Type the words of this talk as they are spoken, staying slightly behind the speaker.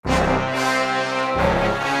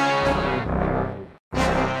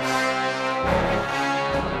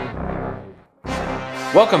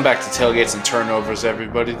Welcome back to Tailgates and Turnovers,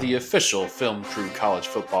 everybody, the official Film Crew College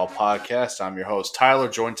Football Podcast. I'm your host, Tyler,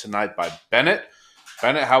 joined tonight by Bennett.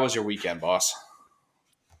 Bennett, how was your weekend, boss?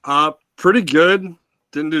 Pretty good.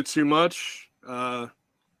 Didn't do too much. In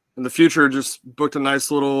the future, just booked a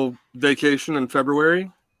nice little vacation in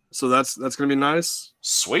February, so that's going to be nice.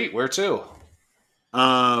 Sweet. Where to?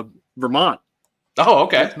 Vermont. Oh,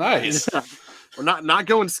 okay. Nice. Yeah. We're not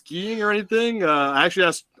going skiing or anything. I actually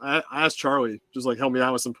asked Charlie, just like help me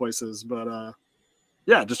out with some places, but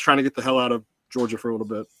yeah, just trying to get the hell out of Georgia for a little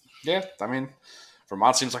bit. Yeah, I mean,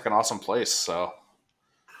 Vermont seems like an awesome place. So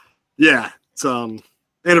yeah, it's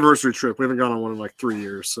anniversary trip. We haven't gone on one in like 3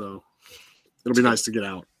 years, so it'll be nice to get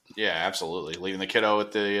out. Yeah, absolutely. Leaving the kiddo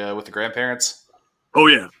with the grandparents. Oh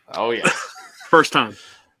yeah. First time.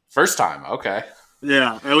 First time. Okay.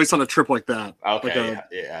 Yeah, at least on a trip like that. Okay.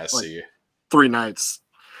 I see. Like 3 nights.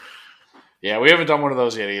 Yeah, we haven't done one of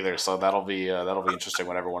those yet either, so that'll be interesting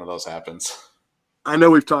whenever one of those happens. I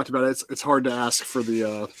know we've talked about it. It's hard to ask for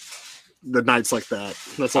the nights like that.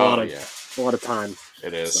 That's a lot of time.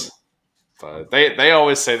 It is. So. But they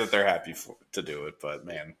always say that they're happy to do it, but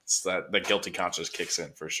man, it's that the guilty conscience kicks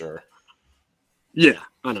in for sure. Yeah,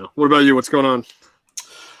 I know. What about you? What's going on?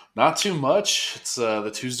 Not too much. It's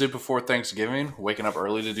the Tuesday before Thanksgiving. Waking up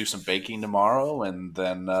early to do some baking tomorrow, and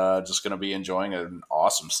then just going to be enjoying an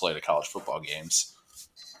awesome slate of college football games.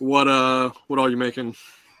 What are you making?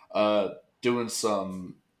 Doing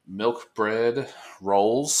some milk bread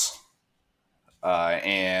rolls,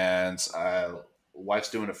 and wife's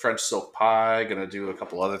doing a French silk pie. Going to do a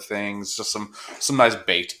couple other things. Just some nice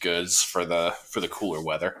baked goods for the cooler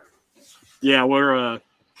weather. Yeah, we're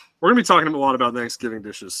going to be talking a lot about Thanksgiving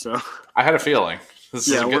dishes, so I had a feeling. It's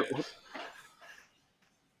a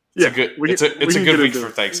good week for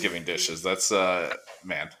Thanksgiving dishes. That's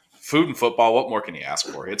man, food and football. What more can you ask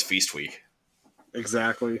for? It's feast week.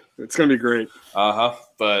 Exactly. It's going to be great.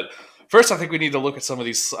 But first, I think we need to look at some of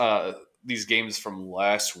these games from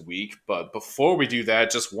last week. But before we do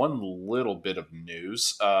that, just one little bit of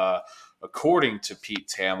news. According to Pete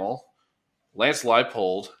Thamel, Lance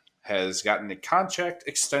Leipold has gotten a contract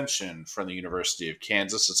extension from the University of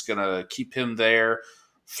Kansas. It's going to keep him there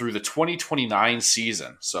through the 2029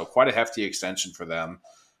 season. So quite a hefty extension for them.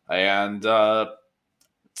 And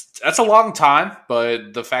that's a long time,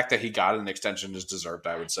 but the fact that he got an extension is deserved,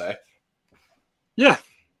 I would say. Yeah.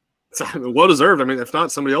 It's well-deserved. I mean, if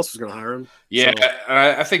not, somebody else was going to hire him. Yeah, so.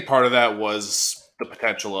 I think part of that was the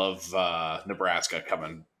potential of Nebraska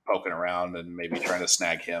poking around and maybe trying to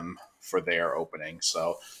snag him for their opening.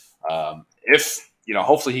 So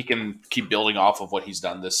hopefully he can keep building off of what he's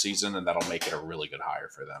done this season, and that'll make it a really good hire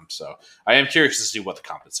for them. So I am curious to see what the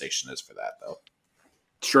compensation is for that, though.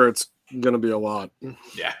 Sure, it's going to be a lot.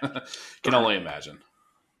 Yeah, can only imagine.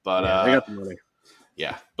 But I got the money.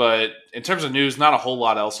 Yeah, but in terms of news, not a whole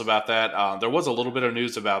lot else about that. There was a little bit of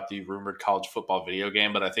news about the rumored college football video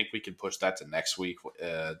game, but I think we can push that to next week.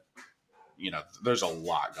 There's a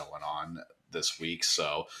lot going on this week,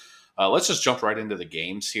 so let's just jump right into the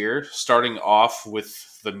games here. Starting off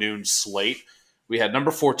with the noon slate, we had number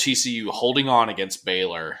 4 TCU holding on against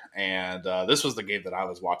Baylor, and this was the game that I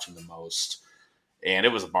was watching the most, and it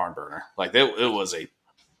was a barn burner. Like it was a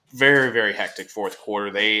very, very hectic fourth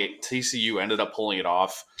quarter. TCU ended up pulling it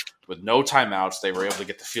off with no timeouts. They were able to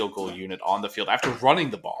get the field goal unit on the field after running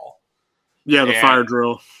the ball. Yeah, the fire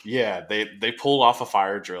drill. Yeah, they pulled off a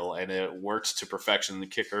fire drill, and it worked to perfection. The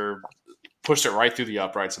kicker pushed it right through the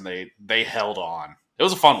uprights, and they held on. It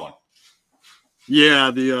was a fun one.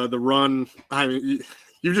 Yeah, the run. I mean,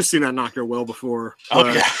 you've just seen that not go well before.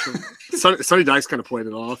 Oh, yeah. Sonny Dykes kind of played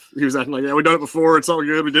it off. He was acting like, yeah, we've done it before. It's all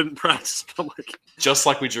good. We didn't practice. I'm like, just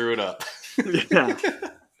like we drew it up. Yeah.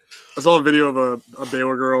 I saw a video of a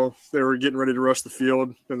Baylor girl. They were getting ready to rush the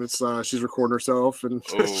field, and she's recording herself. And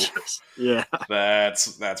yeah.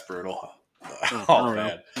 That's brutal. Oh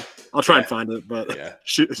man. I'll try and find it, but yeah.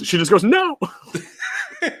 she just goes, no.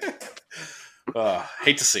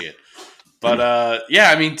 Hate to see it. But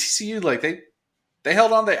I mean, TCU, like they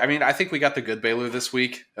held on. I think we got the good Baylor this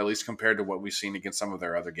week, at least compared to what we've seen against some of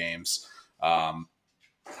their other games.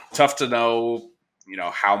 Tough to know,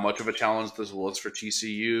 how much of a challenge this was for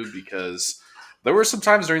TCU, because there were some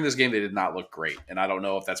times during this game they did not look great. And I don't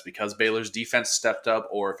know if that's because Baylor's defense stepped up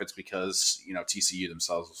or if it's because, TCU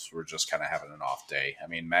themselves were just kind of having an off day. I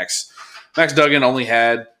mean, Max Duggan only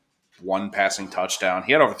had one passing touchdown.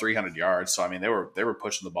 He had over 300 yards. So, I mean, they were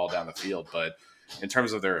pushing the ball down the field, but in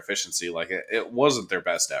terms of their efficiency, like it wasn't their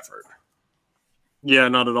best effort. Yeah,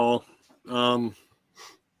 not at all.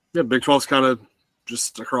 Big 12's kind of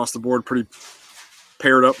just across the board pretty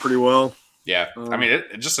paired up pretty well. Yeah, I mean,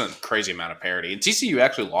 it's just a crazy amount of parity. And TCU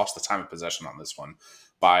actually lost the time of possession on this one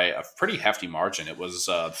by a pretty hefty margin. It was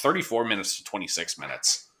 34 minutes to 26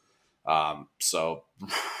 minutes. So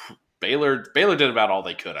Baylor did about all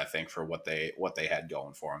they could, I think, for what they had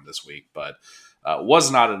going for them this week, but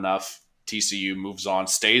was not enough. TCU moves on,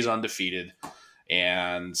 stays undefeated,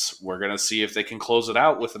 and we're gonna see if they can close it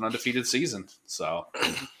out with an undefeated season. So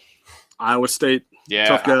Iowa State, yeah,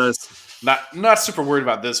 tough guys. Not super worried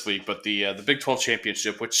about this week, but the Big 12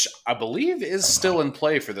 championship, which I believe is still in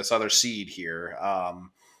play for this other seed here.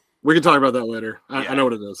 We can talk about that later. I know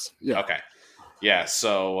what it is. Yeah. Okay. Yeah.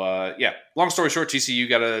 So long story short, TCU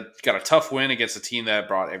got a tough win against a team that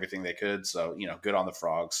brought everything they could. So good on the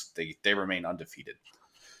Frogs. They remain undefeated.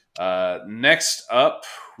 Next up,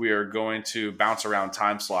 we are going to bounce around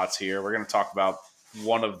time slots here. We're going to talk about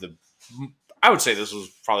one of the. I would say this was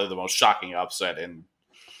probably the most shocking upset in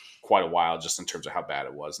quite a while, just in terms of how bad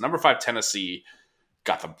it was. Number 5 Tennessee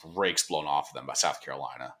got the brakes blown off of them by South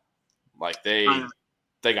Carolina. Like they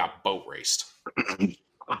got boat raced. Do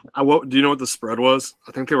you know what the spread was?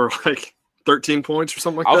 I think they were like 13 points or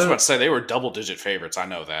something like that. I was about to say they were double-digit favorites. I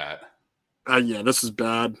know that. Yeah, this is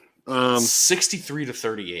bad.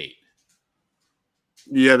 63-38.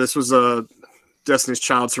 Yeah, this was a Destiny's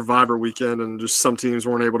Child Survivor weekend, and just some teams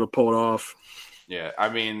weren't able to pull it off. Yeah, I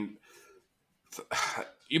mean,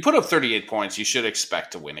 you put up 38 points, you should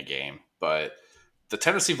expect to win a game. But the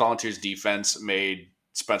Tennessee Volunteers defense made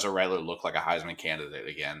Spencer Rattler look like a Heisman candidate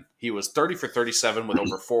again. He was 30 for 37 with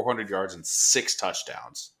over 400 yards and 6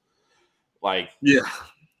 touchdowns. Like, yeah,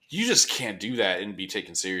 you just can't do that and be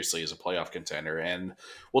taken seriously as a playoff contender. And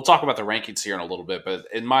we'll talk about the rankings here in a little bit, but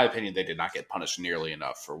in my opinion, they did not get punished nearly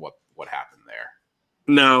enough for what happened there.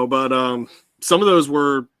 No, but some of those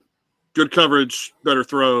were good coverage, better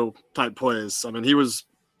throw type plays. I mean, he was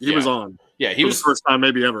on. Yeah, he was the first time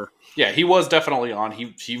maybe ever. Yeah, he was definitely on.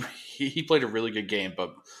 He played a really good game,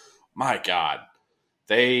 but my God,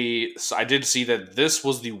 I did see that this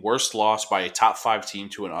was the worst loss by a top 5 team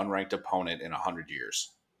to an unranked opponent in 100 years.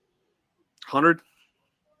 100?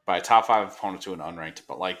 By a top 5 opponent to an unranked,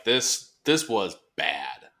 but like this was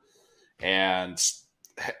bad. And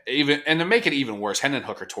to make it even worse, Hendon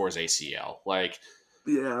Hooker tore his ACL. Like,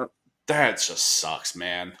 yeah, that just sucks,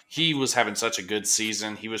 man. He was having such a good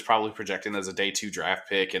season. He was probably projected as a day 2 draft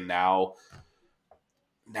pick, and now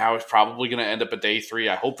it's probably going to end up at day 3.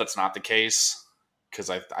 I hope that's not the case, because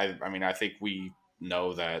I mean, I think we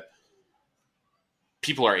know that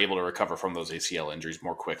people are able to recover from those ACL injuries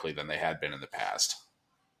more quickly than they had been in the past.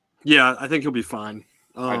 Yeah, I think he'll be fine.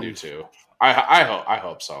 I do too. I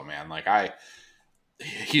hope so, man. Like I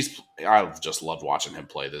just loved watching him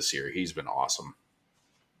play this year. He's been awesome.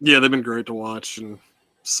 Yeah, they've been great to watch, and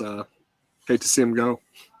hate to see him go.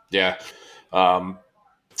 Yeah.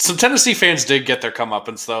 Some Tennessee fans did get their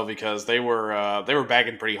comeuppance though, because they were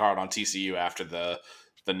bagging pretty hard on TCU after the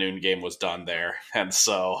noon game was done there, and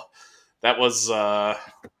so that was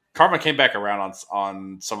karma came back around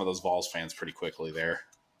on some of those Vols fans pretty quickly there.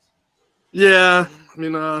 Yeah, I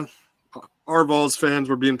mean, our Vols fans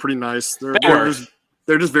were being pretty nice.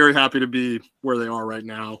 They're just very happy to be where they are right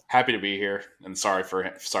now. Happy to be here, and sorry for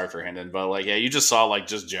Hendon, but like, yeah, you just saw like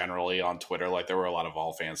just generally on Twitter, like there were a lot of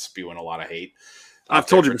Vol fans spewing a lot of hate. I've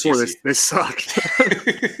told you before, they suck.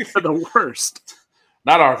 They're the worst.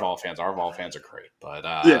 Not our Vol fans. Our Vol fans are great, but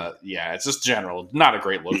yeah, it's just general, not a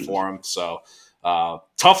great look for them. So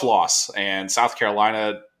tough loss, and South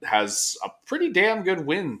Carolina has a pretty damn good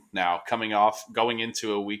win now, going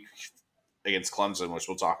into a week against Clemson, which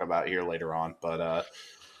we'll talk about here later on. But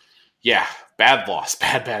yeah, bad loss,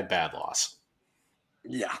 bad loss.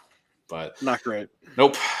 Yeah, but not great.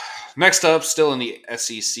 Nope. Next up, still in the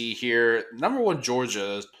SEC here, number 1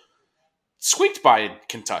 Georgia squeaked by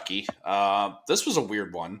Kentucky. This was a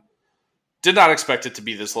weird one. Did not expect it to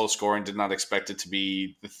be this low scoring. Did not expect it to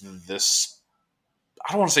be this.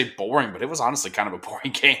 I don't want to say boring, but it was honestly kind of a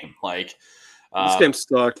boring game. Like this game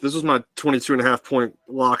sucked. This was my 22.5 point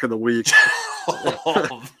lock of the week.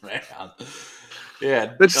 Oh man,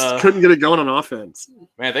 yeah, they just couldn't get it going on offense.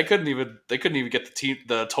 Man, they couldn't even get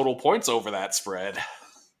the total points over that spread.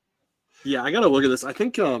 Yeah, I gotta look at this. I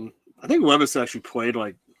think Levis actually played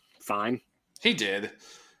like fine. He did.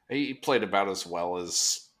 He played about as well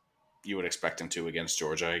as you would expect him to against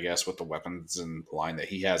Georgia, I guess, with the weapons and line that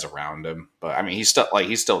he has around him. But I mean, he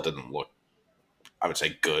still didn't look, I would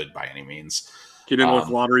say, good by any means. He didn't look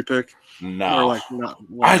lottery pick. No,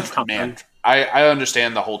 I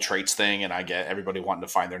understand the whole traits thing, and I get everybody wanting to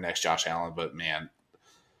find their next Josh Allen, but man,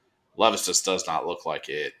 Levis just does not look like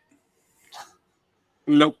it.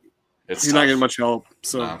 Nope, he's not getting much help,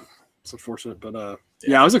 so it's unfortunate. But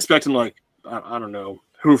yeah, I was expecting like I don't know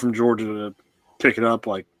who from Georgia to pick it up,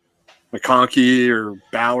 like McConkey or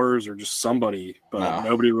Bowers or just somebody, but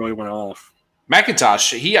nobody really went off.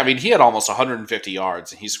 McIntosh, he had almost 150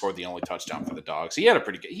 yards, and he scored the only touchdown for the Dogs. He had a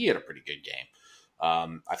pretty good game.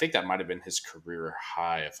 I think that might have been his career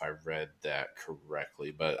high if I read that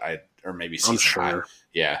correctly, or maybe season high.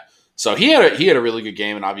 Yeah. So he had a really good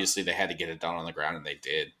game, and obviously they had to get it done on the ground, and they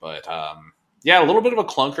did. But a little bit of a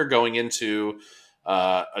clunker going into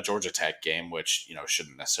a Georgia Tech game, which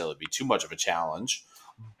shouldn't necessarily be too much of a challenge.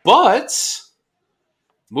 But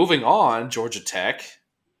moving on, Georgia Tech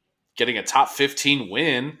getting a top 15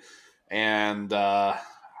 win, and I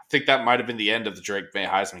think that might have been the end of the Drake May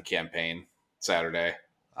Heisman campaign Saturday.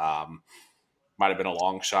 Might have been a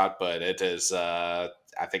long shot, but it is. I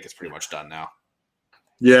think it's pretty much done now.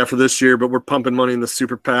 Yeah, for this year, but we're pumping money in the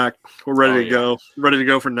Super PAC. We're ready to go. Ready to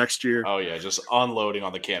go for next year. Oh yeah, just unloading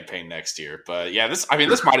on the campaign next year. But yeah, this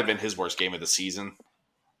might have been his worst game of the season,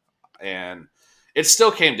 and it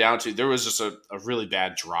still came down to there was just a really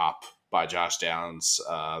bad drop by Josh Downs.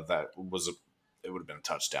 It would have been a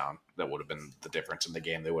touchdown. That would have been the difference in the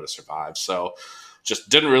game. They would have survived. So just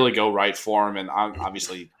didn't really go right for him. And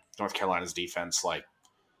obviously North Carolina's defense,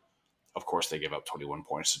 of course they gave up 21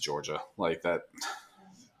 points to Georgia. That.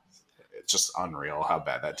 It's just unreal how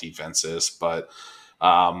bad that defense is. But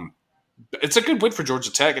it's a good win for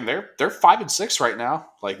Georgia Tech, and they're 5-6 right now.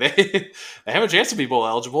 They have a chance to be bowl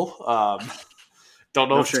eligible. Don't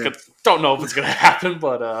know if it's gonna happen,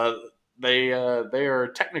 but they are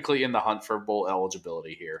technically in the hunt for bowl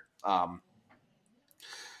eligibility here.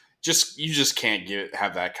 You just can't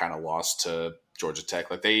have that kind of loss to Georgia Tech.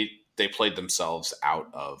 They played themselves out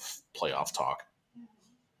of playoff talk.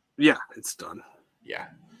 Yeah, it's done. Yeah.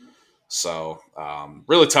 So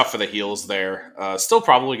really tough for the Heels there. Still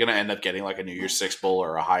probably going to end up getting a New Year's Six bowl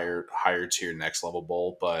or a higher tier next level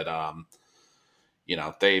bowl, but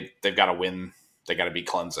they've got to win. They got to beat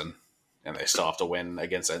Clemson, and they still have to win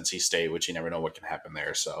against NC State, which you never know what can happen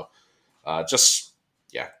there. So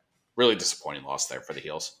really disappointing loss there for the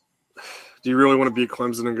Heels. Do you really want to beat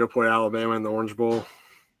Clemson and go play Alabama in the Orange Bowl?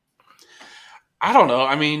 I don't know.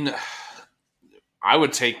 I mean, I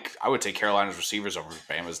would take Carolina's receivers over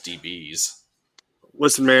Bama's DBs.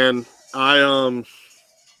 Listen, man, I've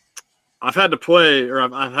had to play, or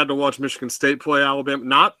I've had to watch Michigan State play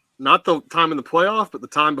Alabama. Not the time in the playoff, but the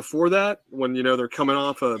time before that, when they're coming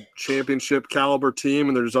off a championship caliber team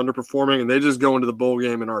and they're just underperforming, and they just go into the bowl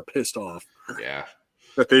game and are pissed off. Yeah,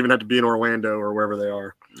 that they even have to be in Orlando or wherever they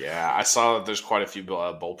are. Yeah, I saw that there's quite a few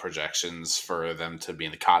bowl projections for them to be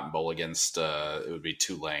in the Cotton Bowl against it would be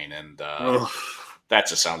Tulane, and that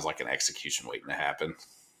just sounds like an execution waiting to happen.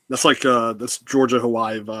 That's that's Georgia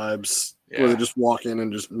Hawaii vibes, where they just walk in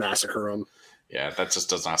and just massacre them. Yeah, that just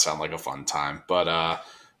does not sound like a fun time. But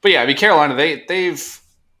yeah, I mean Carolina, they've.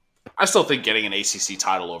 I still think getting an ACC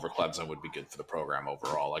title over Clemson would be good for the program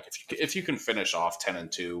overall. If you can finish off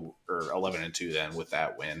 10-2 or 11-2, then with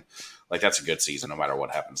that win, that's a good season no matter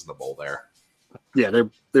what happens in the bowl there. Yeah,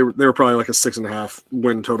 they were probably a 6.5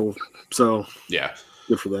 win total. So yeah,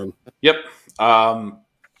 good for them. Yep.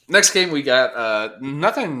 Next game we got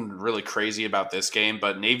nothing really crazy about this game,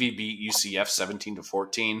 but Navy beat UCF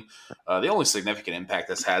 17-14. The only significant impact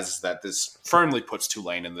this has is that this firmly puts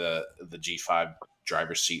Tulane in the G5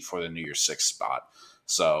 driver's seat for the New Year's Six spot.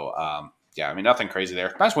 So I mean nothing crazy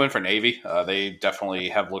there. Nice win for Navy. They definitely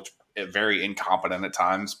have looked very incompetent at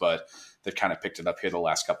times, but they've kind of picked it up here the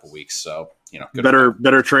last couple of weeks. So good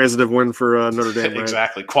better transitive win for Notre Dame. Right?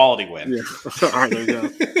 Exactly, quality win. Yeah. All right, there you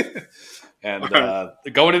go. And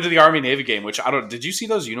going into the Army-Navy game, which did you see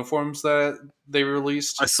those uniforms that they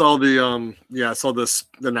released? I saw the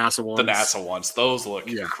NASA ones. The NASA ones. Those look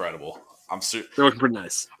incredible. They're looking pretty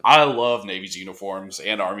nice. I love Navy's uniforms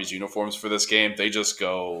and Army's uniforms for this game. They just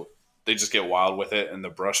get wild with it, and the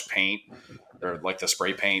brush paint or the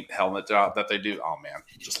spray paint helmet job that they do. Oh man,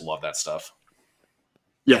 just love that stuff.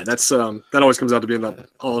 Yeah, that's that always comes out to be in the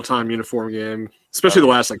all-time uniform game, especially the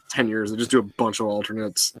last 10 years. They just do a bunch of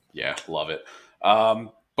alternates. Yeah, love it.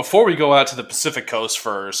 Before we go out to the Pacific Coast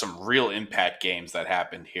for some real impact games that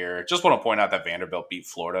happened here, just want to point out that Vanderbilt beat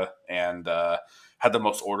Florida and had the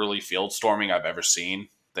most orderly field storming I've ever seen.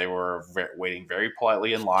 They were waiting very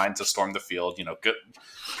politely in line to storm the field. Good,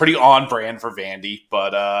 pretty on brand for Vandy,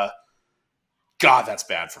 but God, that's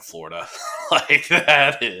bad for Florida.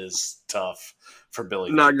 That is tough for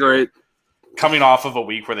Billy. Not great. Coming off of a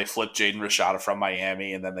week where they flipped Jaden Rashada from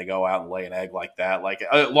Miami and then they go out and lay an egg like that.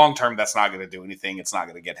 Long term, that's not going to do anything. It's not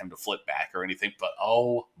going to get him to flip back or anything. But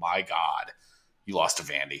oh my God, you lost to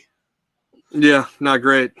Vandy. Yeah, not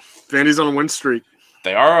great. Vandy's on a win streak.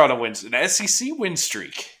 They are on an SEC win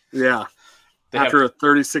streak. Yeah. After a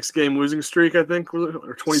 36-game losing streak, I think,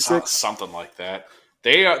 or 26? Something like that.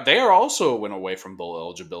 They are also went away from bowl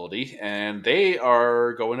eligibility, and they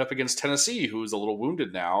are going up against Tennessee, who's a little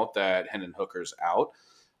wounded now that Hendon Hooker's out.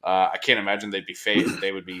 I can't imagine they'd be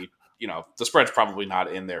they would be, the spread's probably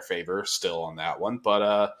not in their favor still on that one.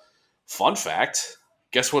 But fun fact,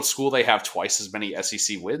 guess what school they have twice as many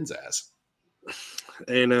SEC wins as?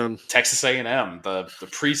 A&M. Texas A&M, the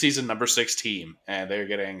preseason number 6 team, and they're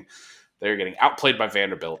getting outplayed by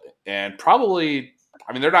Vanderbilt, and probably,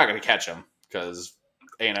 they're not going to catch them because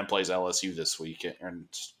A&M plays LSU this week,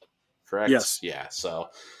 correct? Yes. Yeah, so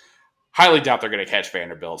highly doubt they're going to catch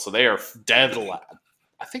Vanderbilt. So they are dead.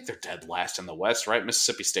 I think they're dead last in the West, right?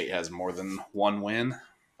 Mississippi State has more than one win,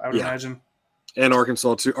 I would imagine. And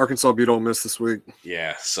Arkansas, too. Arkansas beat Ole Miss this week.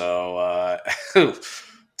 Yeah, so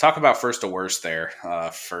talk about first to worst there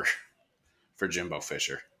for Jimbo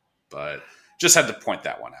Fisher. But just had to point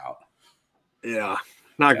that one out. Yeah,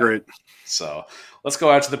 not great. So let's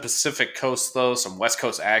go out to the Pacific Coast, though. Some West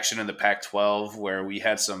Coast action in the Pac-12 where we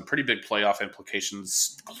had some pretty big playoff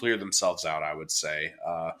implications clear themselves out, I would say.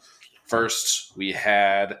 First, we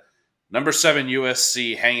had number 7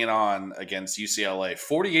 USC hanging on against UCLA,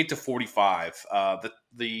 48-45.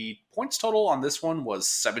 The points total on this one was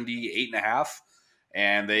 78.5,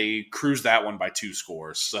 and they cruised that one by 2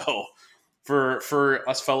 scores. So for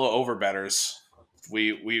us fellow overbetters,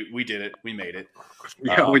 we did it. We made it.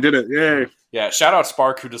 Yeah, we did it. Yay. Yeah, shout out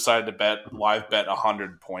Spark, who decided to live bet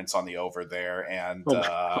 100 points on the over there. And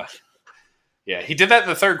he did that in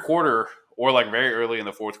the third quarter, or like very early in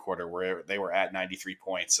the fourth quarter, where they were at 93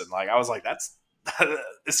 points. And I was like,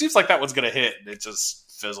 it seems like that one's going to hit. And it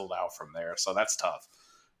just fizzled out from there. So that's tough.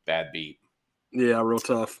 Bad beat. Yeah, real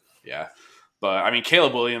tough. Yeah. But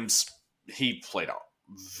Caleb Williams, he played out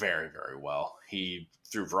very, very well. He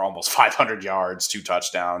threw for almost 500 yards, 2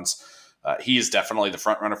 touchdowns. He is definitely the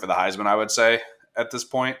front runner for the Heisman, I would say, at this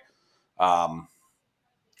point. Who are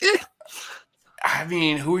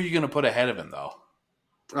you going to put ahead of him, though?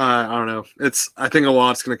 I don't know. I think a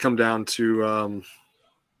lot's going to come down to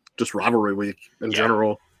just rivalry week in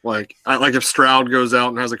general. Like if Stroud goes out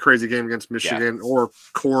and has a crazy game against Michigan, or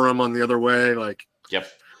Corum on the other way. Yep.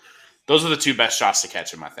 Those are the 2 best shots to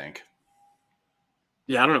catch him, I think.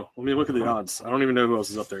 Yeah, I don't know. Let me look at the odds. I don't even know who else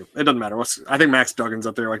is up there. It doesn't matter. I think Max Duggan's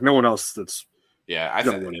up there. No one else that's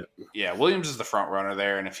gonna win it. Yeah, Williams is the front runner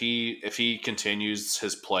there, and if he continues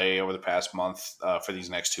his play over the past month for these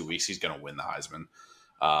next 2 weeks, he's going to win the Heisman.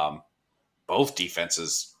 Both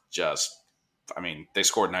defenses they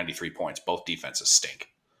scored 93 points. Both defenses stink.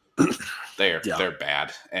 They're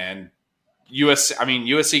bad, and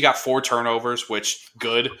USC got 4 turnovers, which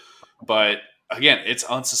good, but again, it's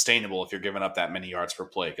unsustainable if you're giving up that many yards per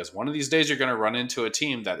play, because one of these days you're going to run into a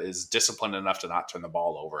team that is disciplined enough to not turn the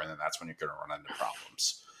ball over, and then that's when you're going to run into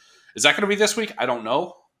problems. Is that going to be this week? I don't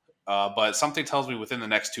know, but something tells me within the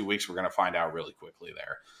next 2 weeks we're going to find out really quickly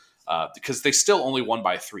there, because they still only won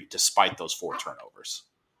by 3 despite those 4 turnovers.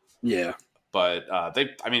 Yeah, but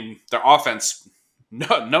their offense,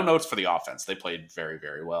 no notes for the offense. They played very,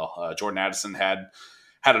 very well. Jordan Addison had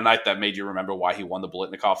a night that made you remember why he won the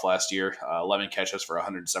Biletnikoff last year. 11 catches for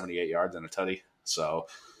 178 yards and a tutty. So,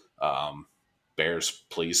 Bears,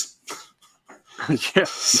 please. Yeah,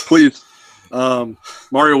 please.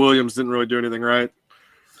 Mario Williams didn't really do anything right.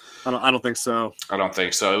 I don't think so. I don't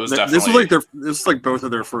think so. It was definitely this is like both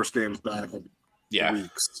of their first games back.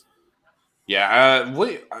 Weeks. Yeah.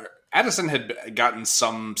 Addison had gotten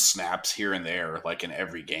some snaps here and there, in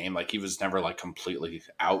every game. He was never completely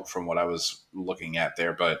out from what I was looking at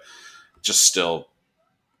there, but just still,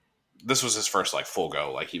 this was his first full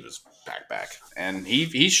go. He was back, and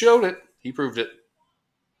he showed it. He proved it.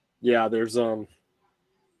 Yeah, there's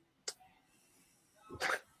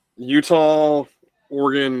Utah,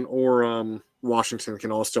 Oregon, or Washington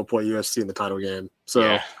can all still play USC in the title game. So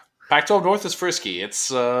yeah. Pac-12 North is frisky. It's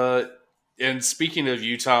and speaking of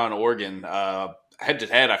Utah and Oregon,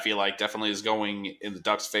 head-to-head, I feel like definitely is going in the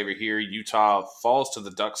Ducks' favor here. Utah falls to the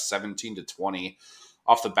Ducks 17-20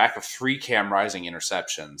 off the back of 3 Cam Rising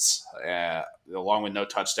interceptions, along with no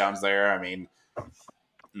touchdowns there.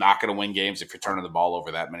 Not going to win games if you're turning the ball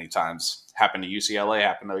over that many times. Happened to UCLA,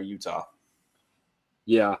 happened to Utah.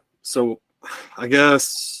 Yeah, so I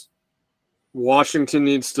guess Washington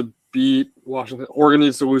needs to beat Washington. Oregon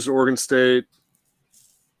needs to lose to Oregon State.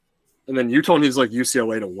 And then Utah needs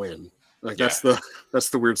UCLA to win. That's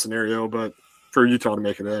the weird scenario, but for Utah to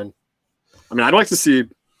make it in. I'd like to see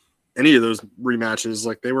any of those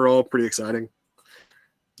rematches. They were all pretty exciting.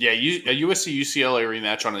 Yeah, a USC UCLA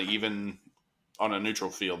rematch on a neutral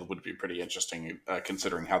field would be pretty interesting,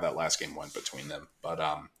 considering how that last game went between them. But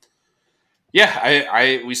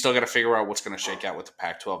Yeah, we still got to figure out what's going to shake out with the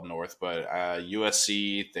Pac-12 North, but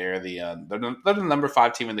USC, they're the number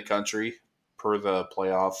 5 team in the country per the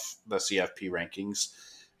CFP rankings,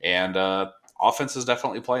 and offense is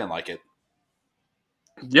definitely playing like it.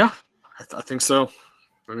 Yeah, I think so.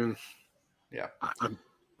 I mean, yeah,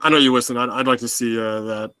 I know you listen. I'd like to see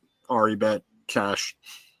that Ari bet cash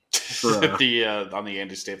for, on the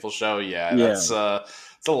Andy Staples show. Yeah. That's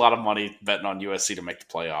it's a lot of money betting on USC to make the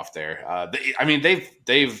playoff there.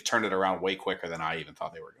 They've turned it around way quicker than I even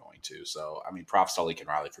thought they were going to. So, I mean, props to Lincoln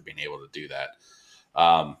Riley for being able to do that.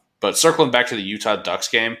 But circling back to the Utah Ducks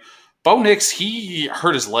game, Bo Nix, he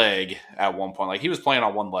hurt his leg at one point. Like, he was playing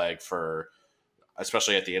on one leg for,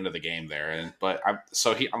 especially at the end of the game there.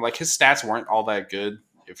 I'm like, his stats weren't all that good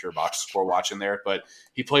if you're box score watching there, but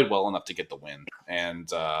he played well enough to get the win. And,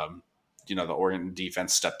 the Oregon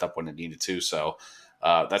defense stepped up when it needed to. So,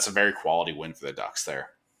 that's a very quality win for the Ducks there.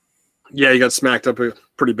 Yeah, he got smacked up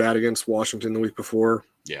pretty bad against Washington the week before.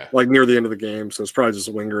 Yeah. Like near the end of the game. So it's probably just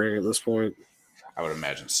lingering at this point. I would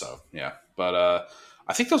imagine so, yeah. But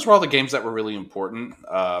I think those were all the games that were really important.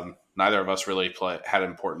 Neither of us really had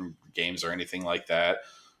important games or anything like that.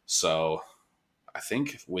 So I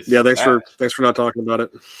think thanks for not talking about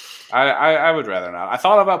it. I would rather not. I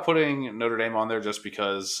thought about putting Notre Dame on there just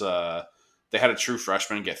because they had a true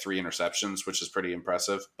freshman get 3 interceptions, which is pretty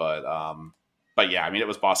impressive. But yeah, I mean, it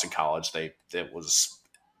was Boston College. It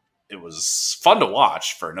was fun to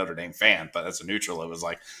watch for a Notre Dame fan, but as a neutral, it was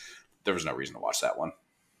like there was no reason to watch that one.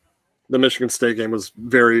 The Michigan State game was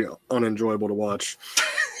very unenjoyable to watch.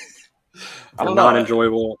 I don't know. Not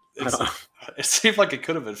enjoyable. It seemed like it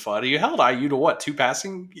could have been fun. You held IU to what? 2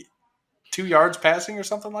 yards passing or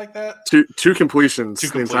something like that? Two completions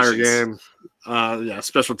the entire game.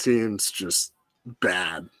 Special teams just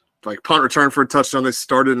bad. Like punt return for a touchdown, they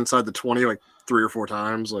started inside the 20 like 3 or 4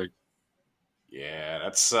 times. Like, yeah,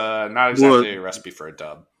 that's not exactly a recipe for a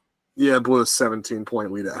dub. Yeah, blew a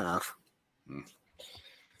 17-point lead at half.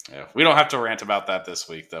 Yeah, we don't have to rant about that this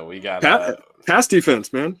week, though. We got pass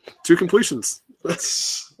defense, man. 2 completions.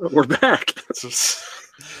 We're back.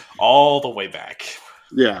 All the way back.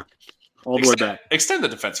 Yeah, all the way back. Extend the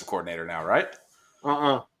defensive coordinator now, right?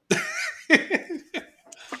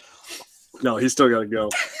 No, he's still got to go.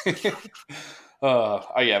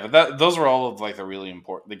 But those were all of like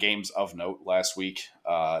the games of note last week,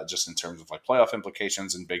 just in terms of like playoff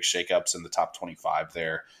implications and big shakeups in the top 25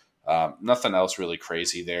 there. Nothing else really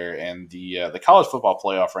crazy there. And the college football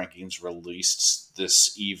playoff rankings released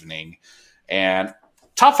this evening, and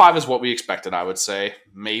top 5 is what we expected, I would say.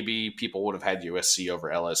 Maybe people would have had USC over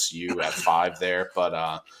LSU at 5 there,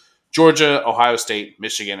 but Georgia, Ohio State,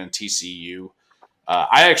 Michigan, and TCU.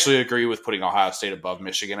 I actually agree with putting Ohio State above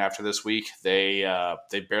Michigan after this week. They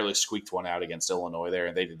barely squeaked one out against Illinois there,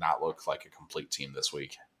 and they did not look like a complete team this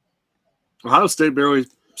week. Ohio State barely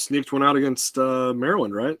sneaked one out against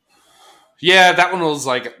Maryland, right? Yeah, that one was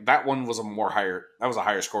a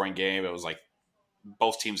higher scoring game. It was like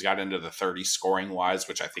both teams got into the 30s scoring wise,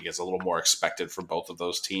 which I think is a little more expected for both of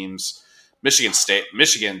those teams. Michigan, it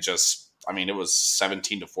was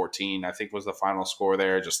 17-14, I think was the final score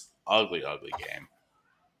there. Just ugly game.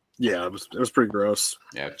 Yeah, it was pretty gross.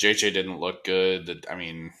 Yeah, JJ didn't look good.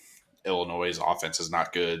 Illinois' offense is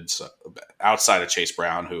not good, so, outside of Chase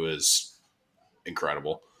Brown, who is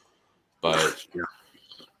incredible. But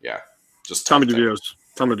yeah, just Tommy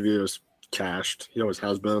DeVito's cashed. He always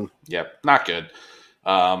has been. Yep, not good.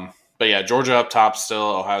 But yeah, Georgia up top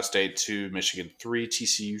still, Ohio State 2, Michigan 3,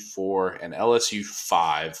 TCU 4, and LSU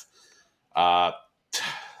 5.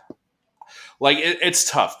 It's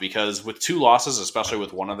tough because with 2 losses, especially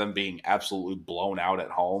with one of them being absolutely blown out at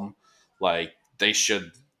home, like they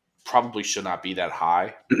probably should not be that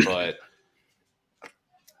high. But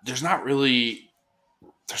there's not really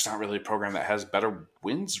a program that has better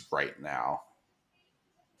wins right now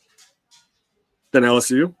than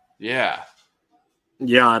LSU. Yeah.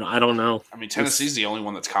 Yeah, I don't know. Tennessee's the only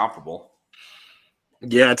one that's comparable.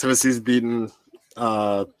 Yeah, Tennessee's beaten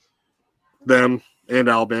them and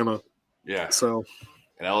Alabama. Yeah. So,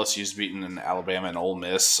 and LSU's beaten in Alabama and Ole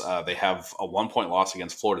Miss. They have a 1-point loss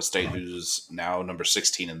against Florida State, who's now number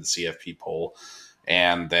 16 in the CFP poll,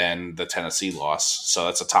 and then the Tennessee loss. So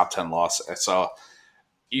that's a top 10 loss. So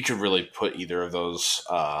you could really put either of those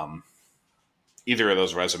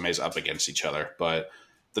resumes up against each other. But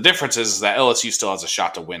the difference is that LSU still has a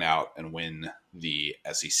shot to win out and win the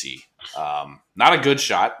SEC. Not a good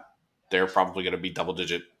shot. They're probably going to be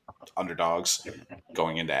double-digit underdogs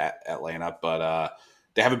going into Atlanta, but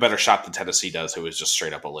they have a better shot than Tennessee does, who is just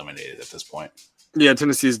straight up eliminated at this point. Yeah,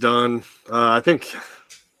 Tennessee's done. I think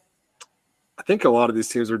a lot of these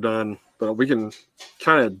teams are done. but we can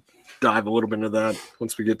kind of dive a little bit into that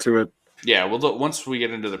once we get to it. Yeah, well, once we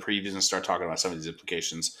get into the previews and start talking about some of these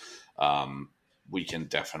implications, we can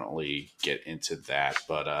definitely get into that.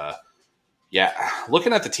 But yeah,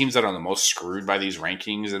 looking at the teams that are the most screwed by these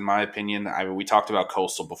rankings, in my opinion, I mean, we talked about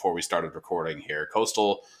Coastal before we started recording here.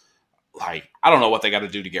 Coastal, like, I don't know what they got to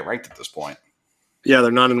do to get ranked at this point. Yeah,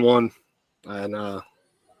 they're 9-1, and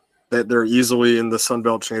they're easily in the Sun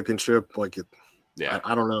Belt Championship. Yeah,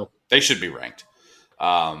 I don't know. They should be ranked.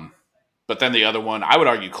 But then the other one, I would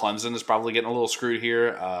argue Clemson is probably getting a little screwed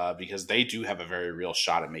here because they do have a very real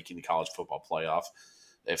shot at making the college football playoff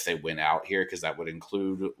if they win out here, because that would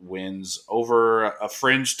include wins over a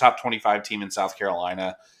fringe top 25 team in South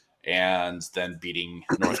Carolina and then beating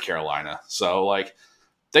North Carolina. So, like,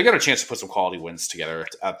 they got a chance to put some quality wins together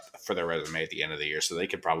for their resume at the end of the year, so they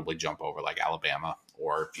could probably jump over, like, Alabama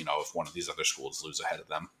or, if one of these other schools lose ahead of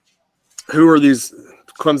them. Who are these?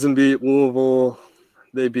 Clemson beat Louisville.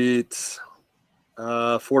 They beat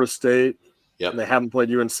Florida State. Yep. They haven't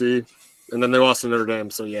played UNC. And then they lost to Notre Dame.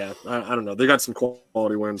 So, yeah, I don't know. They got some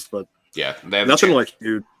quality wins, but yeah, nothing like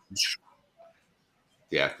huge.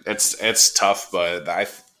 Yeah, it's tough, but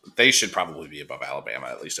they should probably be above Alabama,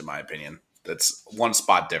 at least in my opinion. That's one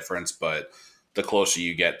spot difference, but the closer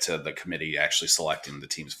you get to the committee actually selecting the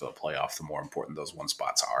teams for the playoff, the more important those one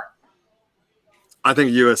spots are. I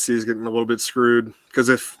think USC is getting a little bit screwed because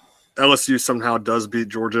if LSU somehow does beat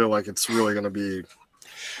Georgia, like, it's really going to be.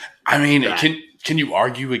 I mean, can you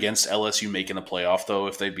argue against LSU making a playoff though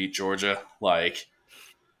if they beat Georgia? Like,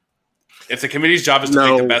 if the committee's job is to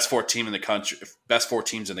pick the best four teams in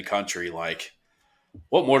the country, like,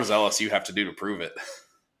 what more does LSU have to do to prove it?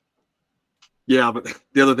 Yeah, but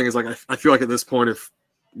the other thing is, like, I feel like at this point,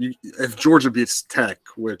 if Georgia beats Tech,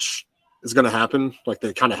 which is going to happen, like,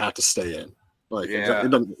 they kind of have to stay in. Like, yeah.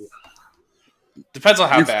 It doesn't. Depends on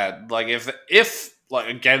how bad. Like, if like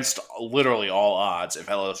against literally all odds, if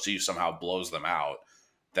LSU somehow blows them out,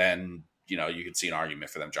 then you could see an argument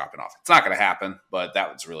for them dropping off. It's not going to happen, but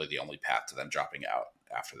that was really the only path to them dropping out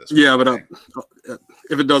after this. Yeah, but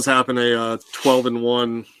if it does happen, a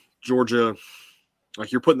 12-1 Georgia,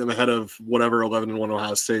 like, you're putting them ahead of whatever 11-1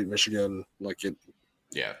 Ohio State, Michigan, like it.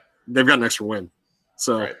 Yeah, they've got an extra win.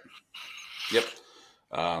 So, right. Yep.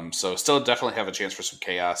 So still definitely have a chance for some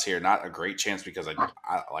chaos here. Not a great chance because like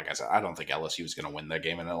I said, I don't think LSU is going to win that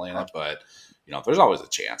game in Atlanta, but there's always a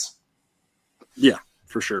chance. Yeah,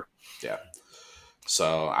 for sure. Yeah.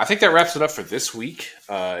 So I think that wraps it up for this week,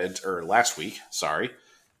 or last week. Sorry.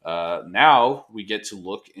 Now we get to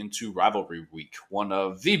look into Rivalry Week, one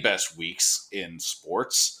of the best weeks in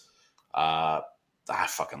sports. I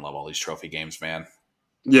fucking love all these trophy games, man.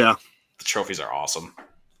 Yeah, the trophies are awesome.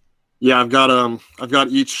 Yeah, I've got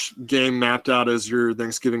each game mapped out as your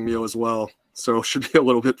Thanksgiving meal as well, so it should be a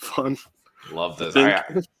little bit fun. Love this. I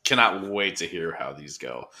cannot wait to hear how these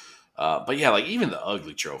go. But yeah, like even the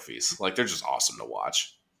ugly trophies, like they're just awesome to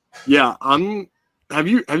watch. Yeah, Have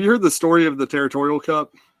you heard the story of the Territorial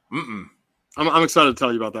Cup? Mm-mm. I'm excited to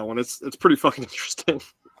tell you about that one. It's pretty fucking interesting.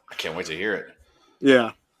 I can't wait to hear it.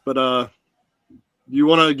 Yeah, but you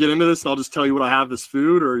want to get into this and I'll just tell you what I have as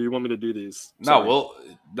food, or you want me to do these? Let's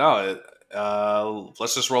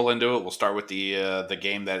just roll into it. We'll start with the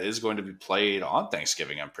game that is going to be played on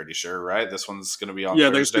Thanksgiving, I'm pretty sure, right? This one's going to be on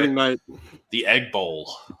Thursday. Thanksgiving night. The Egg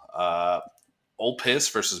Bowl. Ole Miss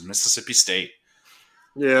versus Mississippi State.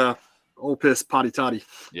 Yeah, Ole Miss potty toddy.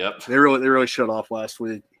 Yep. They really shut off last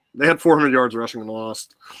week. They had 400 yards rushing and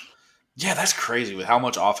lost. Yeah, that's crazy with how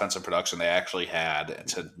much offensive production they actually had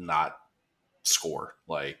to not score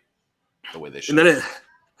like the way they should.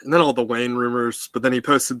 And then all the Wayne rumors, but then he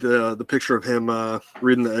posted the picture of him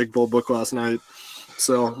reading the Egg Bowl book last night.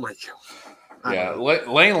 So I'm like, yeah,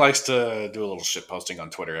 Lane likes to do a little shit posting on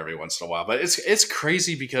Twitter every once in a while, but it's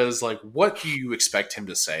crazy because like, what do you expect him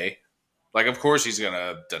to say? Like, of course he's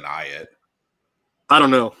gonna deny it. I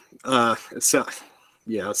don't know. It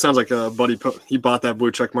sounds like a buddy. He bought that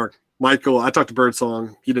blue check mark. Michael, I talked to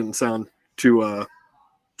Birdsong. He didn't sound too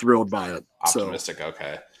thrilled by it. Optimistic, so.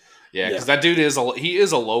 Okay. Yeah, because that dude is a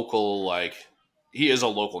local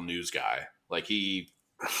news guy. Like he's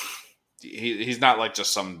not like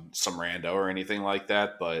just some rando or anything like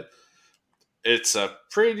that, but it's a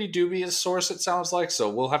pretty dubious source, it sounds like. So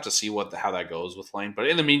we'll have to see how that goes with Lane. But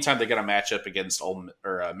in the meantime, they got a matchup against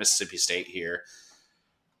Mississippi State here.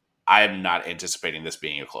 I'm not anticipating this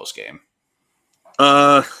being a close game.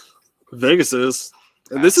 Vegas is.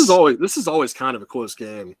 This is always kind of a close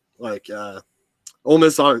game. Like Ole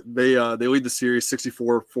Miss, they lead the series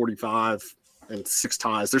 64-45 and 6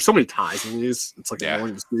 ties. There's so many ties in these. It's like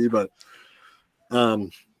annoying to see, but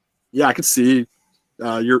I could see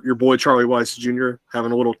Your boy Charlie Weiss Jr.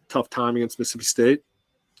 having a little tough time against Mississippi State.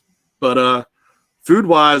 But food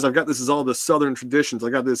wise, I've got this as all the Southern traditions. I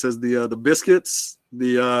got this as the biscuits,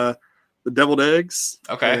 the deviled eggs,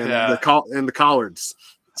 okay, and yeah, the collards.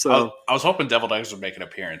 So I was hoping deviled eggs would make an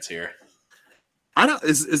appearance here. I don't.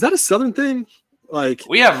 Is that a Southern thing? Like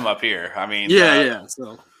We have them up here. I mean, yeah.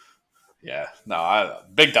 So yeah, no, I'm a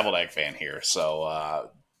big deviled egg fan here. So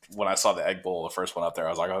when I saw the egg bowl, the first one up there, I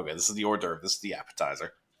was like, okay, this is the hors d'oeuvre. This is the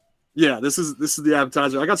appetizer. yeah, this is the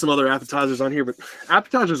appetizer. I got some other appetizers on here, but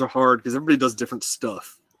appetizers are hard because everybody does different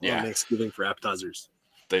stuff Yeah. on Thanksgiving for appetizers.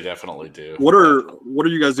 They definitely do. What are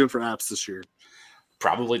you guys doing for apps this year?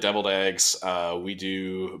 Probably deviled eggs. We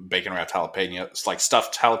do bacon wrapped jalapeno. It's like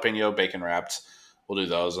stuffed jalapeno, bacon wrapped. We'll do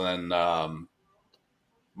those, and then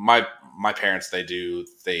my parents they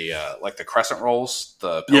like the crescent rolls,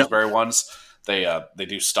 the Pillsbury ones. They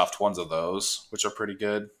do stuffed ones of those, which are pretty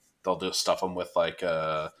good. They'll just stuff them with like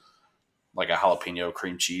a jalapeno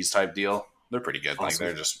cream cheese type deal. They're pretty good. Awesome. Like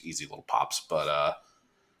they're just easy little pops. But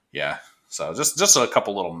yeah. So just a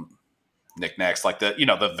couple little knickknacks like the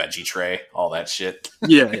veggie tray, all that shit.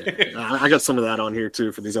 Yeah. I got some of that on here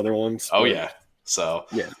too for these other ones. Oh yeah. So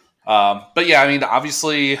yeah. But yeah, I mean,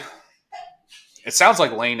 obviously, it sounds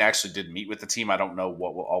like Lane actually did meet with the team. I don't know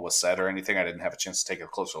what all was said or anything. I didn't have a chance to take a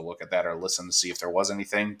closer look at that or listen to see if there was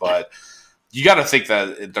anything. But you got to think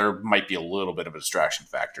that there might be a little bit of a distraction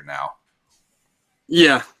factor now.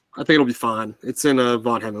 Yeah, I think it'll be fine. It's in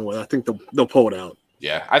Von Hemingway. I think they'll pull it out.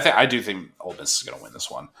 Yeah, I do think Ole Miss is going to win this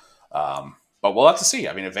one. But we'll have to see.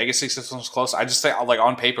 I mean, if Vegas thinks this one's close, I just think, like,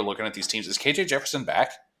 on paper, looking at these teams, is KJ Jefferson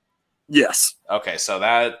back? Yes. Okay, so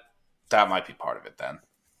that might be part of it then.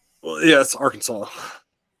 Well, yeah, it's Arkansas.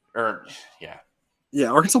 Yeah.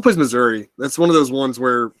 Yeah, Arkansas plays Missouri. That's one of those ones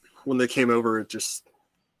where when they came over, it just,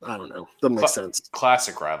 I don't know, doesn't make sense.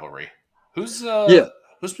 Classic rivalry. Who's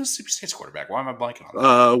Mississippi State's quarterback? Why am I blanking on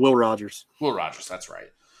that? Will Rogers. Will Rogers, that's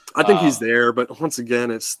right. I think he's there, but once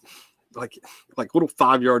again, it's like little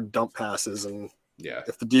 5-yard dump passes, and yeah,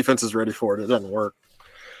 if the defense is ready for it, it doesn't work.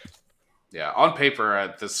 Yeah, on paper, I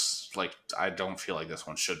don't feel like this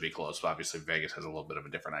one should be close. But obviously, Vegas has a little bit of a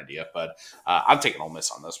different idea. But I'm taking Ole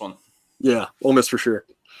Miss on this one. Yeah, Ole Miss for sure.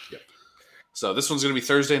 Yep. So this one's going to be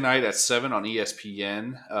Thursday night at 7 on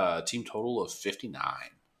ESPN. Team total of 59.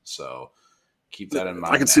 So keep that in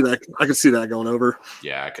mind. I can see that. I can see that going over.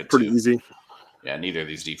 Yeah, I could. Pretty easy. Yeah, neither of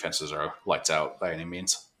these defenses are lights out by any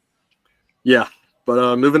means. Yeah,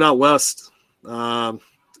 but moving out west.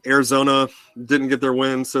 Arizona didn't get their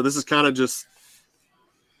win, so this is kind of just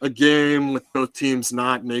a game with both teams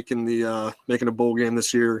not making a bowl game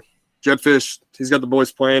this year. Jedfish, he's got the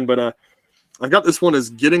boys playing, but I've got this one as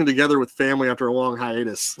getting together with family after a long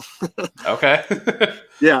hiatus. Okay.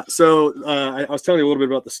 Yeah, so I was telling you a little bit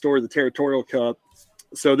about the story of the Territorial Cup.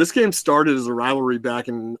 So this game started as a rivalry back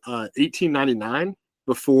in 1899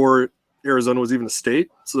 before Arizona was even a state.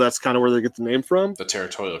 So that's kind of where they get the name from. The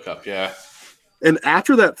Territorial Cup, yeah. And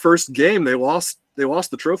after that first game, they lost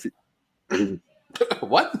the trophy.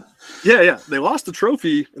 What? Yeah. They lost the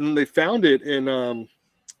trophy, and then they found it in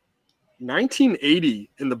 1980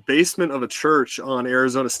 in the basement of a church on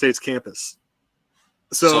Arizona State's campus.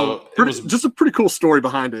 So just a pretty cool story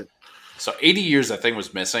behind it. So 80 years that thing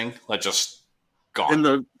was missing, like just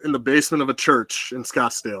gone. In the basement of a church in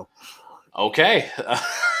Scottsdale. Okay.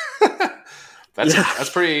 That's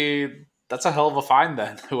pretty. That's a hell of a find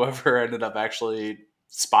then. Whoever ended up actually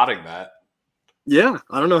spotting that. Yeah,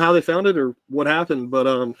 I don't know how they found it or what happened,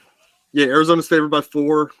 but yeah, Arizona's favored by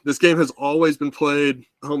 4. This game has always been played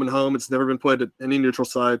home and home. It's never been played at any neutral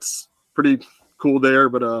sites. Pretty cool there,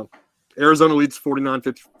 but Arizona leads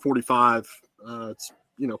 49-45. It's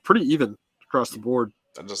pretty even across the board.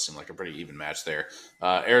 That does seem like a pretty even match there.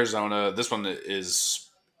 Arizona. This one is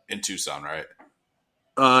in Tucson, right?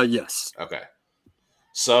 Yes. Okay.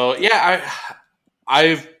 So yeah,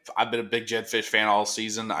 I've been a big Jedfish fan all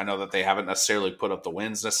season. I know that they haven't necessarily put up the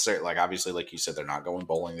wins necessarily. Like obviously, like you said, they're not going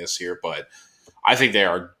bowling this year, but I think they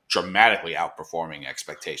are dramatically outperforming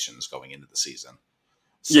expectations going into the season.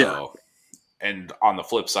 So, yeah. And on the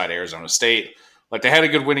flip side, Arizona State, like they had a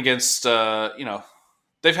good win against,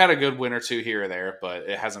 they've had a good win or two here or there, but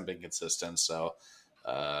it hasn't been consistent. So,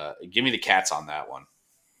 give me the Cats on that one.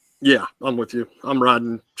 Yeah, I'm with you. I'm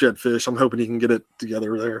riding Jedfish. I'm hoping he can get it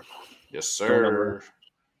together there. Yes, sir.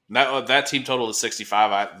 That team total is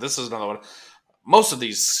 65. This is another one. Most of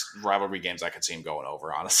these rivalry games, I could see him going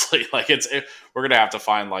over, honestly. Like we're going to have to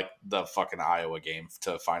find like the fucking Iowa game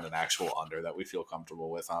to find an actual under that we feel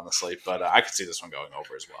comfortable with, honestly. But I could see this one going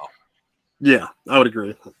over as well. Yeah, I would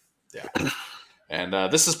agree. Yeah. And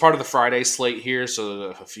this is part of the Friday slate here,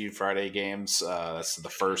 so a few Friday games. That's the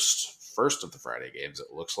first of the Friday games,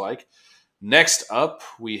 it looks like. Next up,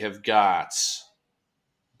 we have got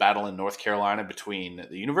battle in North Carolina between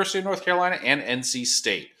the University of North Carolina and NC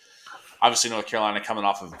State. Obviously, North Carolina coming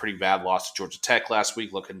off of a pretty bad loss to Georgia Tech last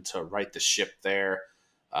week, looking to right the ship there.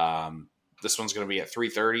 This one's going to be at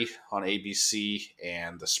 3:30 on ABC,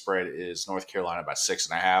 and the spread is North Carolina by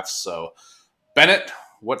 6.5. So, Bennett,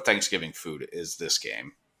 what Thanksgiving food is this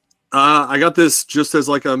game? I got this just as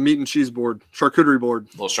like a meat and cheese board, charcuterie board.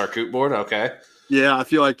 A little charcuterie board, okay. Yeah, I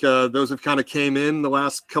feel like those have kind of came in the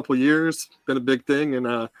last couple of years, been a big thing.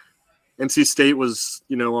 And NC State was,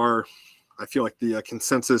 I feel like the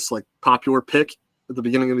consensus, like popular pick at the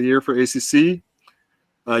beginning of the year for ACC.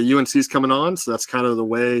 UNC's coming on, so that's kind of the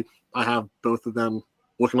way I have both of them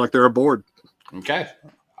looking like they're aboard. Okay,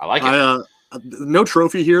 I like it. No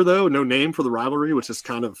trophy here, though. No name for the rivalry, which is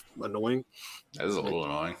kind of annoying. That is a little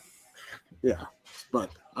annoying. Yeah, but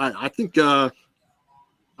I think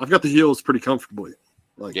I've got the Heels pretty comfortably.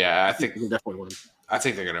 Yeah, I think they definitely win. I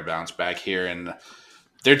think they're going to bounce back here, and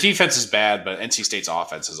their defense is bad, but NC State's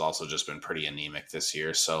offense has also just been pretty anemic this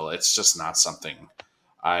year, so it's just not something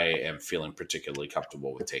I am feeling particularly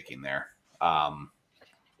comfortable with taking there.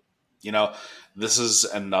 This is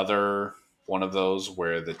another one of those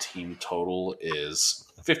where the team total is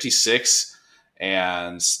 56,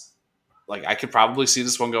 and I could probably see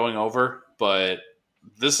this one going over, but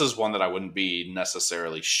this is one that I wouldn't be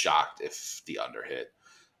necessarily shocked if the under hit,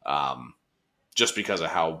 just because of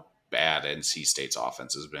how bad NC State's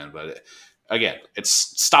offense has been. But again,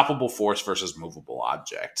 it's stoppable force versus movable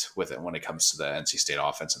object with it when it comes to the NC State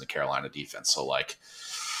offense and the Carolina defense. So,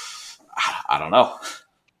 I don't know.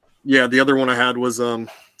 Yeah, the other one I had was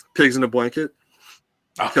pigs in a blanket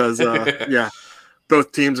because,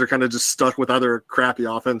 both teams are kind of just stuck with either a crappy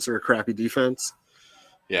offense or a crappy defense.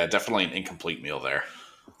 Yeah, definitely an incomplete meal there.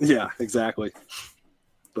 Yeah, exactly.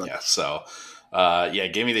 But, yeah, so,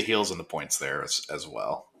 give me the Heels and the points there as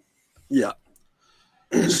well. Yeah.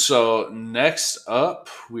 So next up,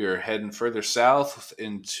 we are heading further south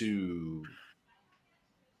into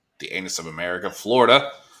the anus of America,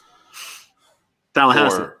 Florida.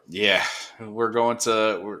 Tallahassee. We're going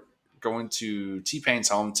to T-Pain's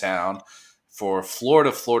hometown for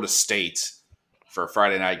Florida State for a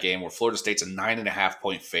Friday night game where Florida State's a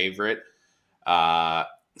 9.5-point favorite.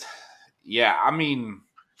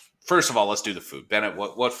 First of all, let's do the food. Bennett,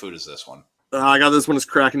 what food is this one? I got this one as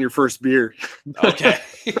cracking your first beer. Okay.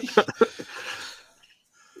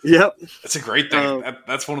 Yep. That's a great thing.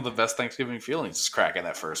 That's one of the best Thanksgiving feelings, is cracking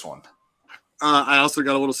that first one. I also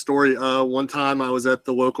got a little story. One time I was at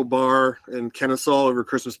the local bar in Kennesaw over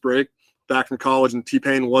Christmas break, back from college, and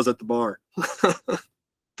T-Pain was at the bar.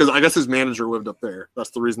 Because I guess his manager lived up there. That's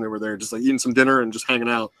the reason they were there, just eating some dinner and just hanging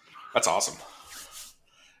out. That's awesome.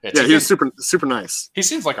 Yeah, he was super, super nice. He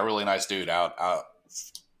seems like a really nice dude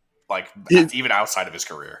even outside of his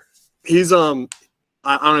career. He's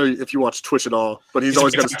I don't know if you watch Twitch at all, but he's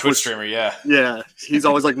always got a Twitch streamer. Yeah, he's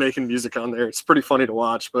always making music on there. It's pretty funny to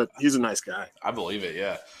watch, but he's a nice guy. I believe it.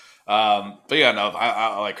 Yeah, but yeah, no,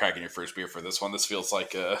 I like cracking your first beer for this one. This feels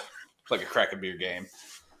like a cracking beer game.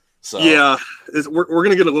 So yeah, we're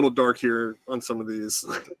gonna get a little dark here on some of these.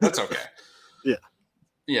 That's okay.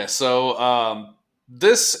 Yeah. So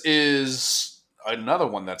this is another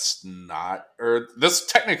one that's not, or this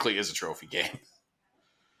technically is a trophy game.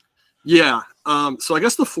 Yeah. So I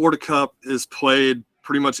guess the Florida Cup is played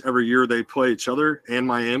pretty much every year. They play each other and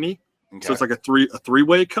Miami. Okay. So it's like a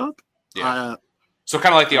three-way cup. Yeah. So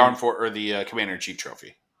kind of like the Armed or the Commander-in-Chief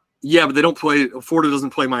trophy. Yeah, but they don't play. Florida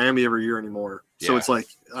doesn't play Miami every year anymore. So it's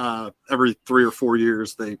every 3 or 4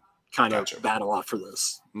 years they kind of battle out for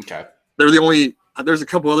this. Okay. They're the only. There's a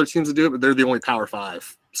couple other teams that do it, but they're the only Power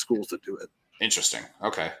 5 schools that do it. Interesting.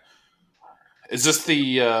 Okay. Is this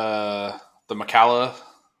the McCalla?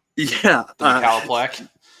 Yeah. The McCalla plaque?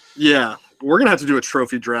 Yeah. We're going to have to do a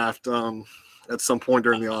trophy draft at some point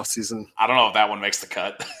during the offseason. I don't know if that one makes the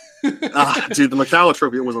cut. Dude, the McCalla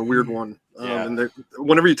trophy was a weird one. And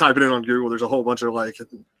whenever you type it in on Google, there's a whole bunch of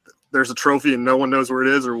there's a trophy and no one knows where it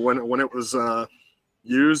is or when it was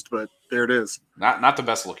used, but there it is. Not the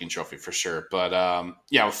best looking trophy for sure. But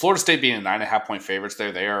with Florida State being 9.5-point favorites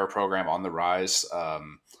there, they are a program on the rise.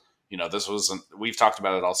 We've talked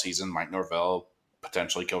about it all season. Mike Norvell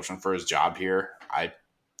potentially coaching for his job here. I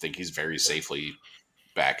think he's very safely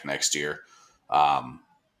back next year.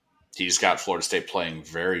 He's got Florida State playing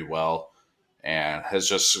very well and has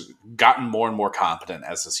just gotten more and more competent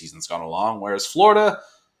as the season's gone along. Whereas Florida,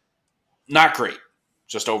 not great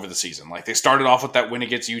just over the season. They started off with that win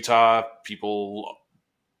against Utah. People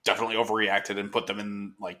definitely overreacted and put them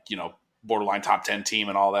in borderline top 10 team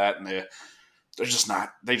and all that, and they're just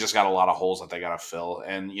not. They just got a lot of holes that they got to fill.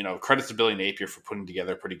 And credit to Billy Napier for putting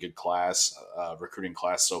together a pretty good recruiting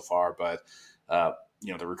class so far. But the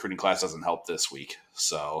recruiting class doesn't help this week.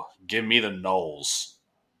 So give me the Noles.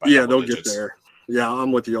 Yeah, they'll get there. Yeah,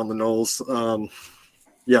 I'm with you on the Noles.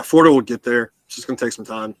 Florida will get there. It's just going to take some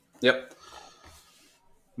time. Yep.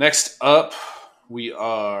 Next up, we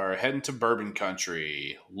are heading to Bourbon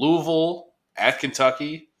Country. Louisville at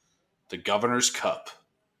Kentucky, the Governor's Cup.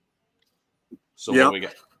 So what we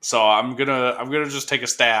got? So I'm gonna just take a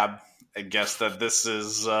stab and guess that this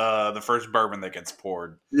is the first bourbon that gets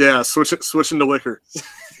poured. Yeah, switching to liquor.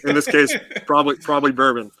 In this case, probably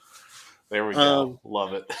bourbon. There we go.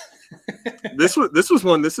 Love it. This was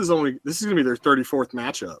one. This is gonna be their 34th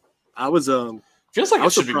matchup. I was feels like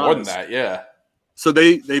it should be more than that. Yeah. So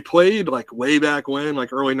they played like way back when,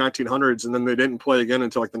 like early 1900s, and then they didn't play again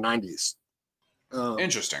until like the 90s.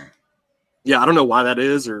 Interesting. Yeah, I don't know why that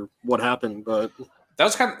is or what happened, but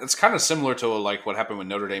it's kind of similar to like what happened with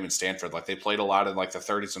Notre Dame and Stanford. Like they played a lot in like the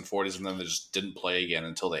 30s and 40s, and then they just didn't play again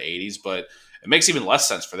until the 80s. But it makes even less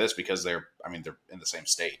sense for this because they're in the same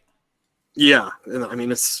state. Yeah,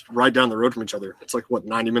 and it's right down the road from each other. It's like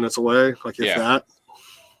 90 minutes away, like if that.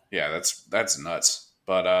 Yeah, that's nuts.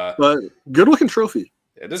 But good looking trophy.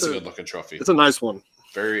 It is a good looking trophy. It's a nice one.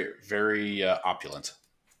 Very, very opulent.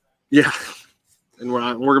 Yeah. And we're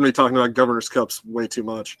going to be talking about Governor's Cups way too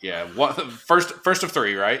much. Yeah, first of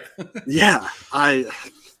three, right? Yeah, I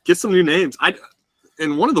get some new names.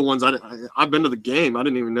 And one of the ones I've been to the game. I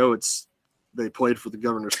didn't even know they played for the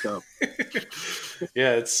Governor's Cup.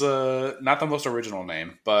 Yeah, it's not the most original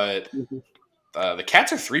name, but the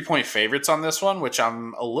Cats are 3-point favorites on this one, which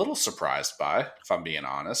I'm a little surprised by, if I'm being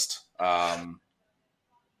honest.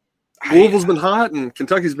 Louisville's been hot and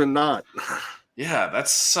Kentucky's been not. Yeah,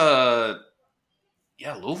 that's.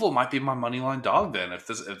 Louisville might be my moneyline dog then if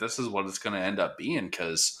this is what it's going to end up being,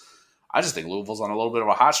 because I just think Louisville's on a little bit of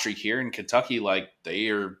a hot streak here, and Kentucky, like, they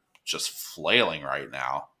are just flailing right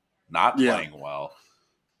now, not playing well.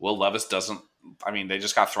 Will Levis doesn't. They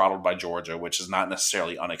just got throttled by Georgia, which is not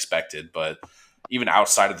necessarily unexpected, but even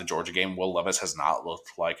outside of the Georgia game, Will Levis has not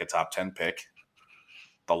looked like a top 10 pick.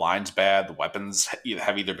 The line's bad. The weapons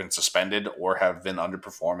have either been suspended or have been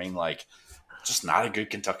underperforming. Like, just not a good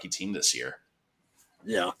Kentucky team this year.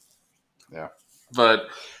 Yeah. But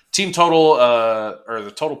team total, or the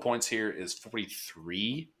total points here is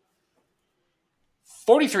 43.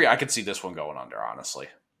 43, I could see this one going under, honestly.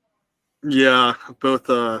 Yeah, both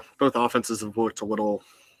offenses have looked a little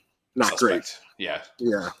not great. Yeah.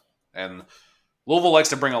 And Louisville likes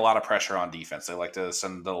to bring a lot of pressure on defense. They like to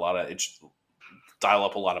send dial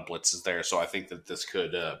up a lot of blitzes there. So I think that this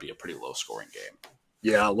could be a pretty low scoring game.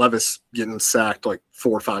 Yeah, Levis getting sacked like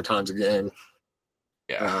 4 or 5 times a game.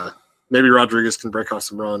 Yeah. Maybe Rodriguez can break off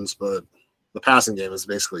some runs, but the passing game is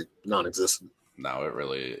basically non-existent. No, it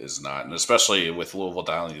really is not. And especially with Louisville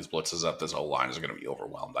dialing these blitzes up, this O-line is going to be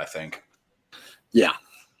overwhelmed, I think. Yeah,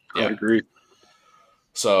 I would agree.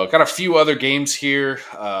 So got a few other games here.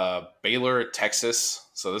 Baylor at Texas.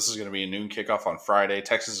 So this is going to be a noon kickoff on Friday.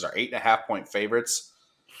 Texas are 8.5-point favorites.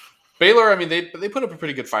 Baylor, they put up a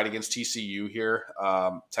pretty good fight against TCU here.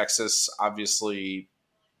 Texas, obviously,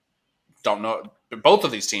 don't know. Both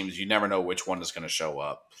of these teams, you never know which one is going to show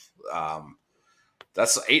up.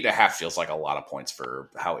 That's 8.5 feels like a lot of points for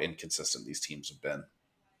how inconsistent these teams have been.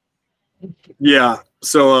 Yeah.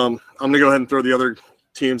 So I'm going to go ahead and throw the other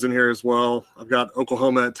teams in here as well. I've got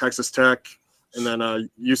Oklahoma at Texas Tech, and then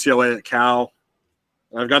UCLA at Cal.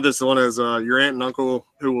 I've got this one as your aunt and uncle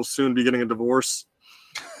who will soon be getting a divorce.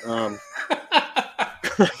 Your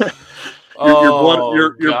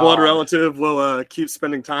blood relative will keep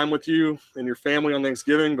spending time with you and your family on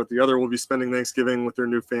Thanksgiving, but the other will be spending Thanksgiving with their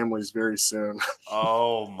new families very soon.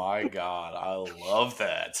 Oh my God, I love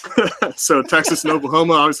that. So Texas and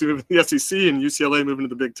Oklahoma obviously moving to the SEC, and UCLA moving to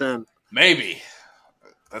the Big Ten. Maybe.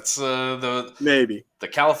 That's maybe the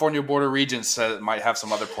California border region might have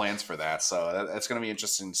some other plans for that, so that's going to be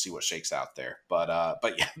interesting to see what shakes out there. But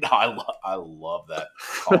yeah, no, I love that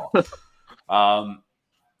call.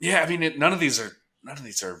 Yeah, none of these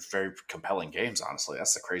are very compelling games. Honestly,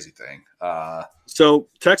 that's the crazy thing. So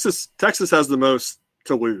Texas has the most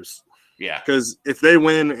to lose. Yeah, because if they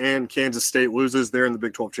win and Kansas State loses, they're in the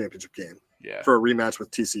Big 12 championship game. Yeah, for a rematch with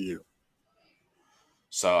TCU.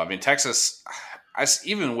 So Texas.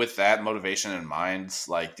 Even with that motivation in mind,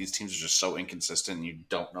 like these teams are just so inconsistent. And you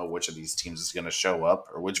don't know which of these teams is going to show up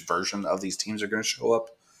or which version of these teams are going to show up.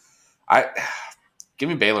 Give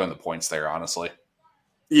me Baylor in the points there, honestly.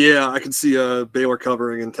 Yeah, I can see Baylor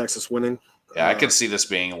covering and Texas winning. Yeah, I could see this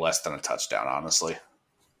being less than a touchdown, honestly.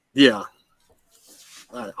 Yeah.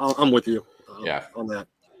 I'm with you Yeah. on that.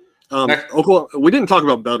 Oklahoma, we didn't talk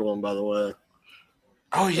about Bedlam, by the way.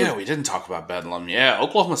 Oh, yeah, we didn't talk about Bedlam. Yeah,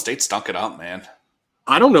 Oklahoma State stunk it up, man.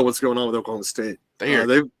 I don't know what's going on with Oklahoma State.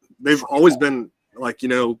 They've always been like,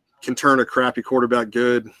 can turn a crappy quarterback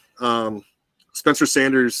good. Spencer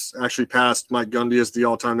Sanders actually passed Mike Gundy as the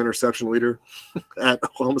all-time interception leader at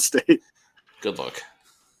Oklahoma State. Good look.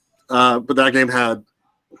 But that game had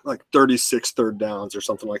like 36 third downs or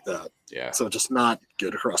something like that. Yeah. So just not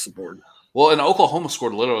good across the board. Well, and Oklahoma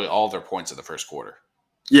scored literally all their points in the first quarter.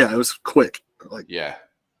 Yeah, it was quick. Yeah.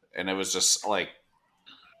 And it was just like,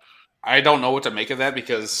 I don't know what to make of that,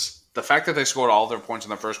 because the fact that they scored all their points in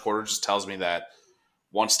the first quarter just tells me that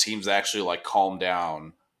once teams actually like calm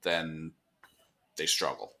down, then they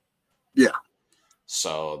struggle. Yeah.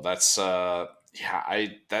 So that's that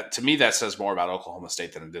to me, that says more about Oklahoma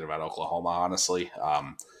State than it did about Oklahoma, honestly.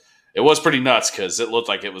 It was pretty nuts because it looked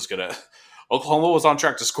like it was gonna. Oklahoma was on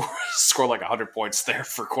track to score like 100 points there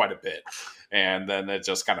for quite a bit, and then it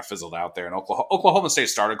just kind of fizzled out there. And Oklahoma State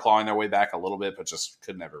started clawing their way back a little bit, but just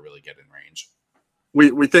could never really get in range.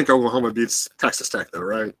 We think Oklahoma beats Texas Tech, though,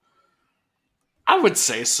 right? I would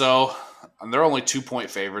say so. And they're only 2-point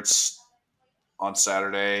favorites on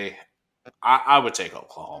Saturday. I would take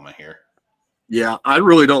Oklahoma here. Yeah, I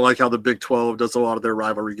really don't like how the Big 12 does a lot of their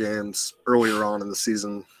rivalry games earlier on in the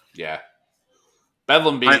season. Yeah.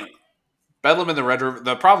 Bedlam in the Red River.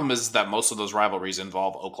 The problem is that most of those rivalries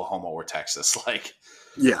involve Oklahoma or Texas.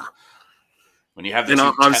 Yeah. When you have the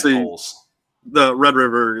two honestly, tentpoles. The Red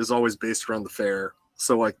River is always based around the fair.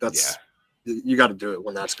 So, that's you got to do it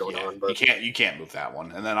when that's going on. But you can't move that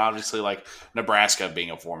one. And then obviously, Nebraska being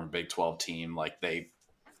a former Big 12 team, they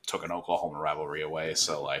took an Oklahoma rivalry away.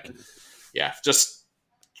 So, just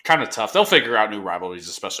kind of tough. They'll figure out new rivalries,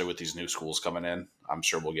 especially with these new schools coming in. I'm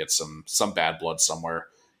sure we'll get some bad blood somewhere.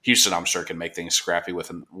 Houston, I'm sure, can make things scrappy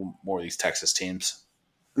with more of these Texas teams.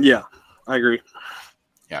 Yeah, I agree.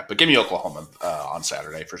 Yeah, but give me Oklahoma on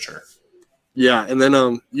Saturday for sure. Yeah, and then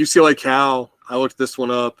UCLA Cal, I looked this one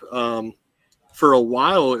up. For a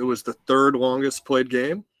while, it was the third longest played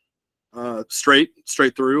game, straight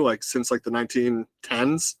through, since the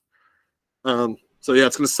 1910s. So yeah,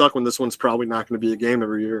 it's going to suck when this one's probably not going to be a game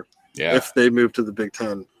every year. Yeah, if they move to the Big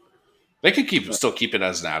Ten, they could still keep it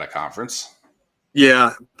as an out of conference.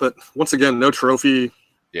 Yeah, but once again, no trophy.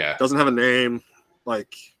 Yeah, doesn't have a name.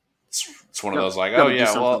 It's one of those oh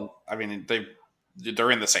yeah, well, I mean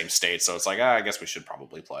they're in the same state, so it's I guess we should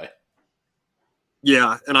probably play.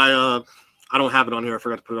 Yeah, and I don't have it on here. I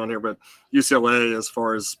forgot to put it on here, but UCLA, as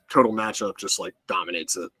far as total matchup, just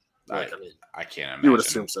dominates it. I can't imagine. You would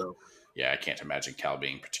assume so. Yeah, I can't imagine Cal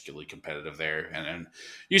being particularly competitive there. And then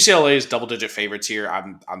UCLA's double-digit favorites here.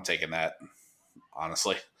 I'm taking that,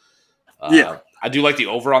 honestly. Yeah. I do like the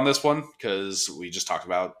over on this one because we just talked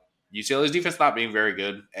about UCLA's defense not being very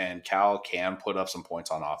good, and Cal can put up some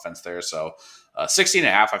points on offense there. So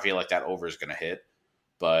 16.5, I feel like that over is going to hit.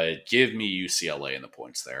 But give me UCLA in the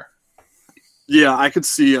points there. Yeah, I could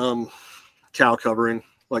see Cal covering.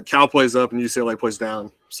 Cal plays up and UCLA plays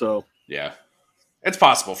down. So yeah. It's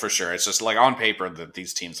possible for sure. It's just on paper that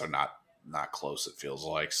these teams are not close, it feels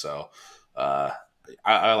like. So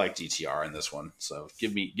I like DTR in this one. So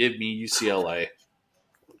give me UCLA.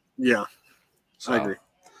 Yeah, so, I agree.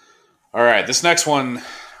 All right, this next one,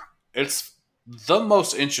 it's the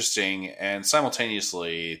most interesting and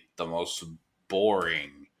simultaneously the most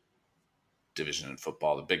boring division in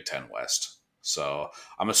football, the Big Ten West. So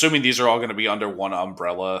I'm assuming these are all going to be under one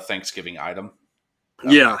umbrella Thanksgiving item.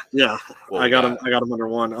 Yeah. I got him under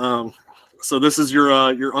one. So this is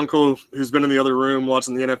your uncle who's been in the other room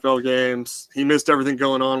watching the NFL games. He missed everything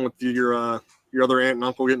going on with your other aunt and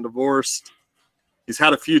uncle getting divorced. He's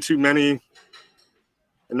had a few too many,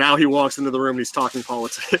 and now he walks into the room and he's talking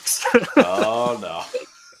politics. Oh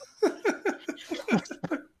no!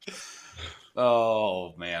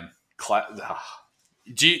 Oh man!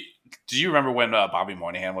 Do you remember when Bobby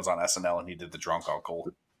Moynihan was on SNL and he did the drunk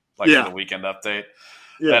uncle? For the weekend update.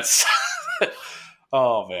 Yeah. That's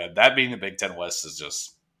oh man, that being the Big Ten West is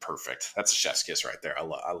just perfect. That's a chef's kiss right there. I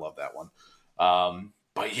love that one.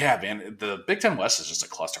 But yeah, man, the Big Ten West is just a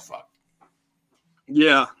clusterfuck.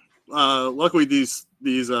 Yeah. Luckily these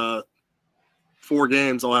 4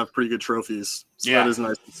 games all have pretty good trophies. So that is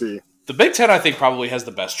nice to see. The Big Ten, I think, probably has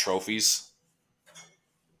the best trophies.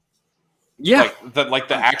 Yeah, the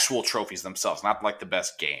actual trophies themselves, not the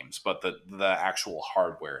best games, but the actual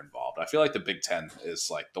hardware involved. I feel like the Big Ten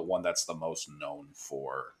is the one that's the most known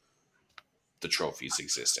for the trophies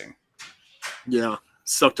existing. Yeah,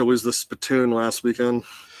 sucked to lose the spittoon last weekend.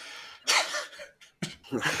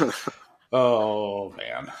 Oh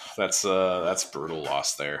man, that's brutal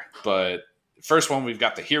loss there. But first one, we've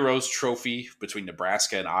got the Heroes Trophy between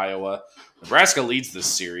Nebraska and Iowa. Nebraska leads this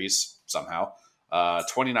series somehow,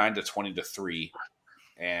 29-20-3,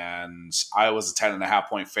 and Iowa's a 10.5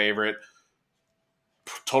 point favorite.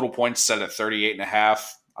 Total points set at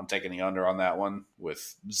 38.5. I'm taking the under on that one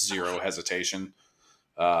with zero hesitation.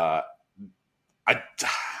 I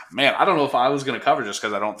don't know if I was going to cover just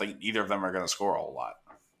because I don't think either of them are going to score a whole lot.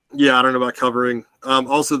 Yeah, I don't know about covering.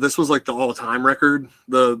 Also, this was like the all-time record.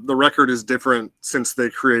 The record is different since they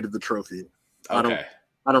created the trophy. Okay.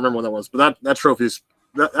 I don't remember what that was, but that trophy is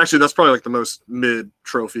actually that's probably like the most mid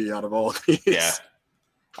trophy out of all of these. Yeah,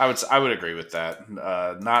 I would agree with that.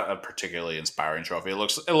 Not a particularly inspiring trophy. It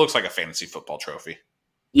looks like a fantasy football trophy.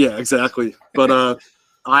 Yeah, exactly. But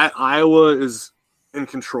Iowa is in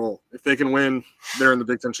control. If they can win, they're in the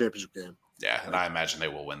Big Ten championship game. Yeah, and I imagine they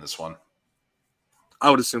will win this one. I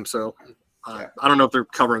would assume so. I don't know if they're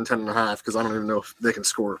covering 10.5 because I don't even know if they can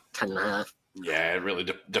score 10.5. Yeah, it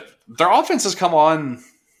really their offense has come on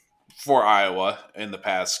for Iowa in the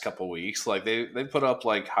past couple weeks. Like they put up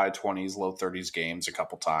like high 20s, low 30s games a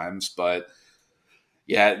couple times, but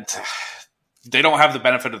yeah, they don't have the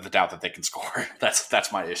benefit of the doubt that they can score.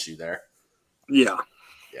 That's my issue there. Yeah.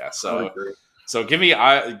 Yeah. So give me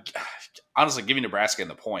Nebraska in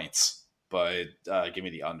the points. But give me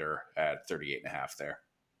the under at 38.5 there.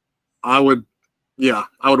 I would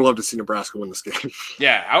love to see Nebraska win this game.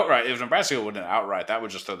 Yeah, outright. If Nebraska would win outright, that would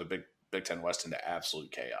just throw the Big Ten West into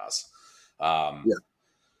absolute chaos.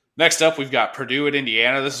 Next up, we've got Purdue at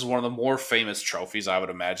Indiana. This is one of the more famous trophies, I would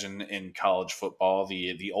imagine, in college football.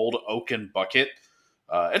 The old Oaken bucket.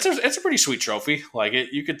 It's a pretty sweet trophy. Like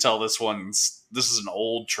you could tell this is an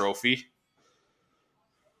old trophy.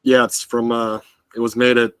 Yeah, it's from. It was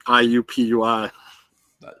made at IUPUI.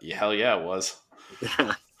 Hell yeah, it was.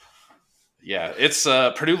 Yeah. Yeah, it's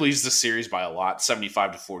Purdue leads the series by a lot,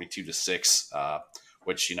 75-42-6,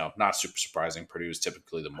 which, not super surprising. Purdue is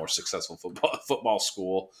typically the more successful football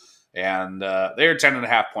school, and they're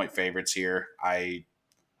 10.5 point favorites here. I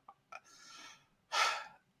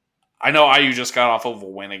know IU just got off of a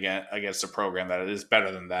win against a program that is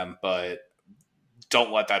better than them, but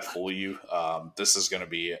don't let that fool you. This is going to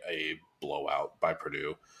be a blowout by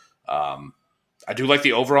Purdue. I do like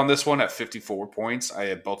the over on this one at 54 points.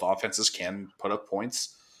 Both offenses can put up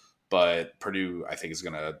points, but Purdue, I think, is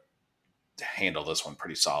going to handle this one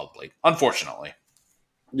pretty solidly, unfortunately.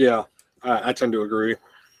 Yeah, I tend to agree.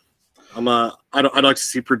 I'd like to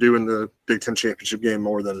see Purdue in the Big Ten championship game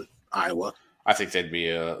more than Iowa. I think they'd be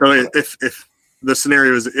if the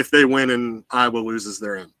scenario is if they win and Iowa loses,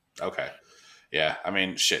 they're in. Okay. Yeah, I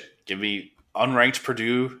mean, shit. Give me unranked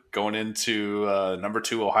Purdue going into number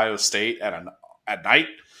 2 Ohio State at night.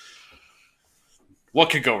 What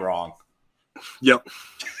could go wrong? Yep.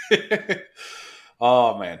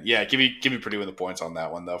 Oh man, yeah. Give me Purdue in the points on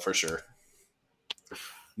that one though, for sure.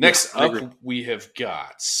 Next up, we have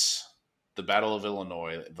got the Battle of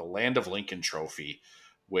Illinois, the Land of Lincoln Trophy,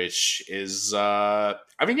 which is,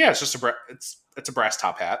 it's just it's a brass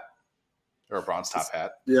top hat or a bronze top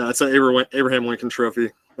hat. Yeah, it's an Abraham Lincoln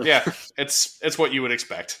Trophy. Yeah, it's what you would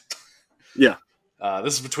expect. Yeah.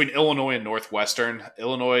 This is between Illinois and Northwestern.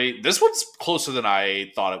 Illinois, this one's closer than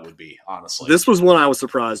I thought it would be, honestly. This was one I was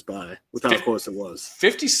surprised by with how close it was.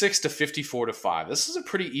 56-54-5. This is a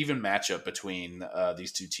pretty even matchup between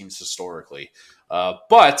these two teams historically.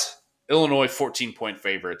 But Illinois 14-point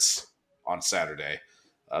favorites on Saturday.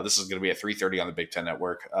 This is going to be at 3:30 on the Big Ten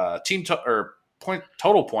Network.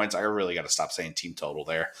 Total points. I really got to stop saying team total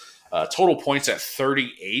there. Total points at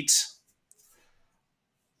 38.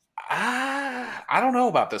 I don't know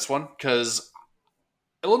about this one because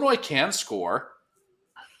Illinois can score,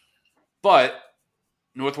 but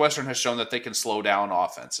Northwestern has shown that they can slow down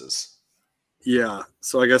offenses. Yeah,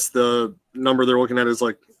 so I guess the number they're looking at is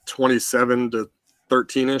like 27 to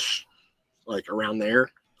 13-ish, like around there,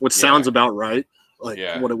 which sounds about right, what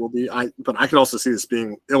it will be. But I could also see this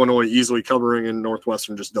being Illinois easily covering and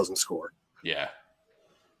Northwestern just doesn't score. Yeah.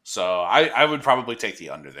 So I would probably take the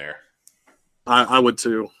under there. I would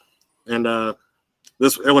too. And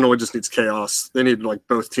this Illinois just needs chaos. They need like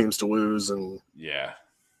both teams to lose. And yeah,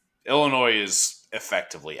 Illinois is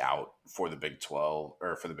effectively out for the Big 12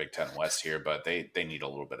 or for the Big 10 West here, but they need a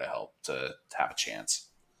little bit of help to have a chance.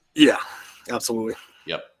 Yeah, absolutely.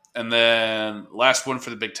 Yep. And then last one for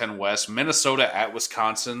the Big 10 West, Minnesota at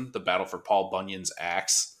Wisconsin, the battle for Paul Bunyan's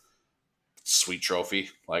axe. Sweet trophy.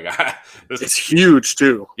 It's huge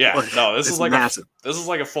too. Yeah, this is like massive. This is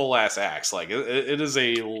like a full ass axe. Like it is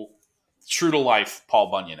a true to life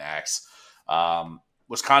Paul Bunyan axe.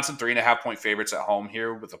 Wisconsin 3.5-point favorites at home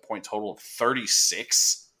here with a point total of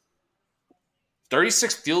 36.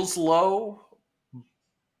 36 feels low.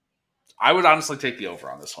 I would honestly take the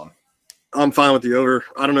over on this one. I'm fine with the over.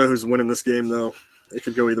 I don't know who's winning this game though. It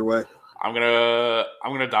could go either way. I'm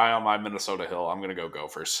gonna die on my Minnesota hill. I'm gonna go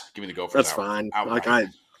Gophers. Give me the Gophers. That's fine. Like I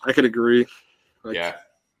could agree. Like, yeah,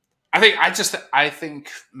 I think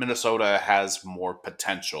Minnesota has more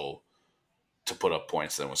potential to put up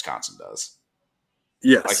points than Wisconsin does.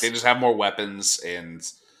 Yes, like they just have more weapons, and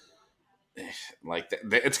like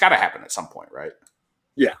it's got to happen at some point, right?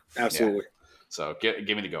 Yeah, absolutely. Yeah. So give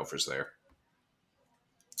me the Gophers there.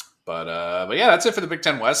 But yeah, that's it for the Big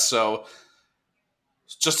Ten West. So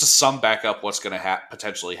just to sum back up what's going to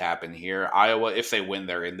potentially happen here, Iowa, if they win,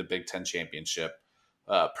 they're in the Big Ten championship.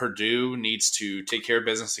 Purdue needs to take care of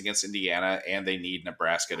business against Indiana, and they need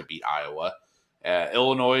Nebraska to beat Iowa.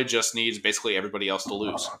 Illinois just needs basically everybody else to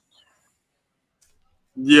lose.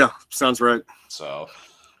 Yeah, sounds right. So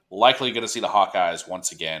likely going to see the Hawkeyes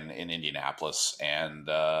once again in Indianapolis. And,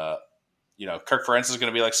 Kirk Ferentz is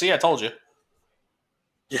going to be like, see, I told you.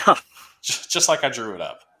 Yeah. Just like I drew it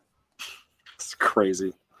up. It's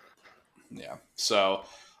crazy. Yeah. So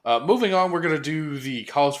moving on, we're going to do the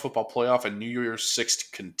college football playoff and New Year's Six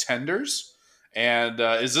contenders. And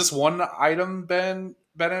is this one item,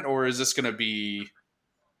 Bennett, or is this going to be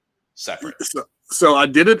separate? So I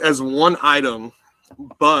did it as one item,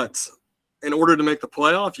 but in order to make the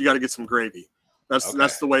playoff, you got to get some gravy.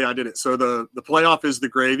 That's the way I did it. So the playoff is the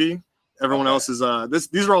gravy. Everyone else is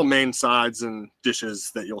these are all main sides and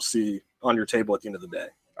dishes that you'll see on your table at the end of the day.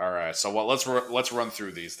 All right. So let's run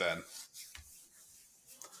through these then.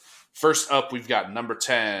 First up, we've got number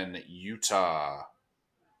 10, Utah.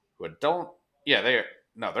 They're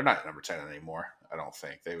not number 10 anymore. I don't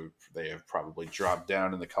think they have probably dropped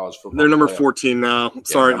down in the college football. They're number 14 now.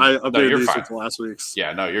 Sorry, I updated these with last week's.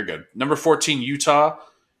 Yeah, no, you're good. Number 14, Utah,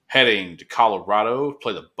 heading to Colorado to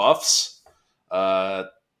play the Buffs.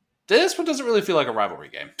 This one doesn't really feel like a rivalry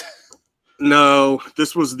game. No,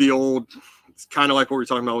 this was the old. It's kind of like what we were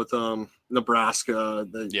talking about with Nebraska.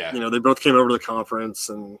 They both came over to the conference,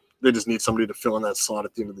 and they just need somebody to fill in that slot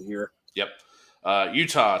at the end of the year. Yep.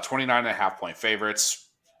 Utah, 29.5-point favorites.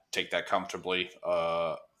 Take that comfortably.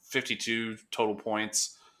 52 total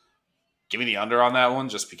points. Give me the under on that one,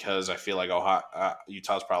 just because I feel like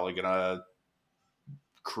Utah's probably gonna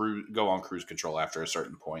go on cruise control after a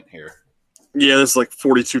certain point here. Yeah, this is like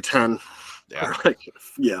 42-10.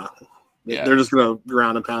 Yeah. They're just gonna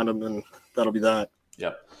ground and pound them, and that'll be that.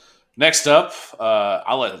 Yep. Next up,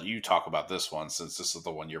 I'll let you talk about this one since this is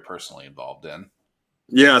the one you're personally involved in.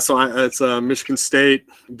 Yeah, so it's Michigan State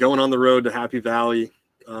going on the road to Happy Valley.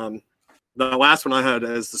 The last one I had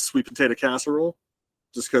is the sweet potato casserole,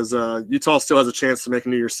 just because Utah still has a chance to make a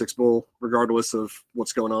New Year's Six bowl regardless of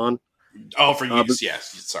what's going on. Oh, for you,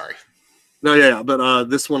 yes. Sorry. No, yeah, but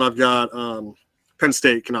this one I've got Penn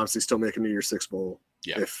State can obviously still make a New Year's Six bowl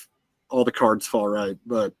if all the cards fall right.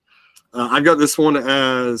 But I've got this one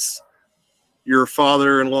as your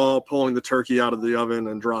father-in-law pulling the turkey out of the oven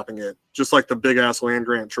and dropping it, just like the big-ass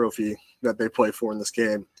land-grant trophy that they play for in this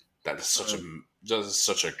game. That is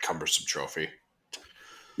such a cumbersome trophy.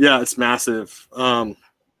 Yeah, it's massive. I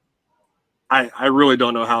really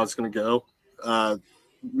don't know how it's going to go.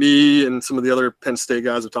 Me and some of the other Penn State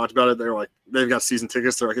guys have talked about it. They're like, they've got season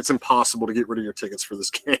tickets. They're like, it's impossible to get rid of your tickets for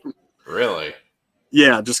this game. Really?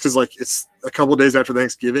 Yeah, just because it's a couple of days after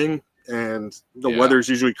Thanksgiving and the weather's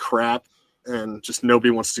usually crap and just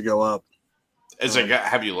nobody wants to go up.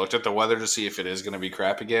 Have you looked at the weather to see if it is going to be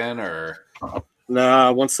crap again, or?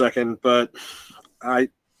 Nah, 1 second. But I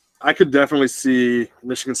could definitely see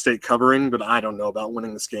Michigan State covering, but I don't know about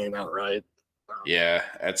winning this game outright. Yeah,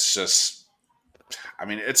 it's just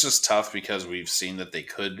tough because we've seen that they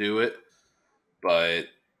could do it, but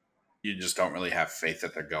you just don't really have faith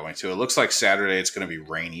that they're going to. It looks like Saturday it's going to be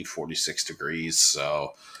rainy, 46 degrees.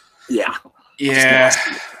 So yeah,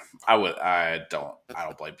 I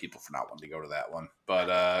don't blame people for not wanting to go to that one.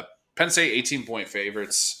 But Penn State 18-point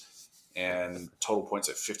favorites and total points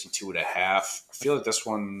at 52.5. I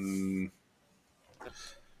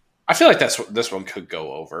feel like this one could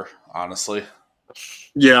go over, honestly.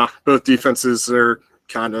 Yeah, both defenses are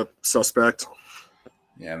kind of suspect.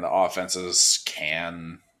 Yeah, and the offenses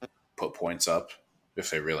can put points up if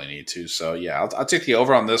they really need to. So, yeah, I'll take the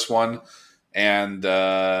over on this one. And,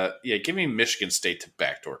 give me Michigan State to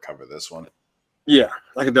backdoor cover this one. Yeah,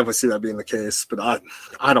 I can definitely see that being the case. But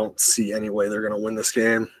I don't see any way they're going to win this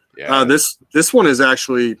game. Yeah. This one is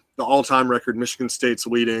actually the all-time record. Michigan State's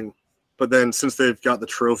leading. But then since they've got the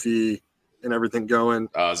trophy and everything going.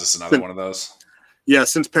 Is this another one of those? Yeah,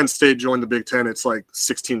 since Penn State joined the Big Ten, it's like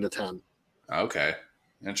 16-10. Okay,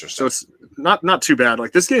 interesting. So it's not too bad.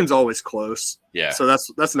 Like this game's always close. Yeah. So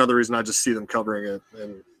that's another reason I just see them covering it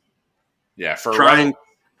and for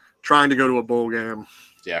trying to go to a bowl game.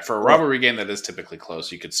 Yeah, for a rivalry game that is typically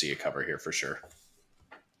close, you could see a cover here for sure.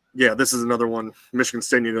 Yeah, this is another one. Michigan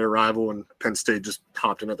State needed a rival, and Penn State just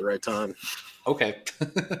hopped in at the right time. Okay.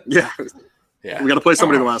 Yeah. Yeah. We got to play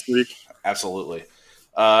somebody last week. Absolutely.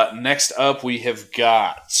 Next up, we have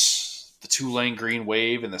got the Tulane Green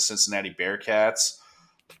Wave and the Cincinnati Bearcats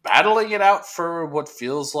battling it out for what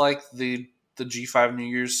feels like the G5 New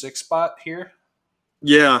Year's 6 spot here.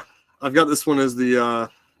 Yeah, I've got this one as the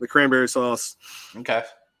cranberry sauce. Okay.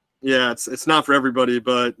 Yeah, it's not for everybody,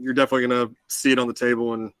 but you're definitely going to see it on the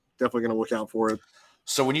table and definitely going to look out for it.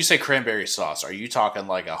 So when you say cranberry sauce, are you talking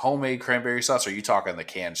like a homemade cranberry sauce, or are you talking the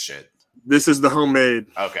canned shit? This is the homemade.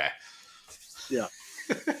 Okay. Yeah.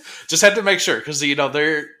 Just had to make sure because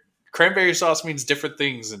their cranberry sauce means different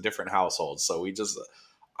things in different households. So I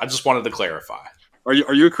just wanted to clarify. Are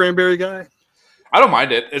you a cranberry guy? I don't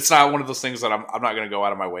mind it. It's not one of those things that I'm not going to go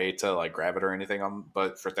out of my way to like grab it or anything on.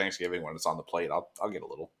 But for Thanksgiving, when it's on the plate, I'll get a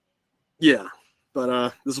little. Yeah,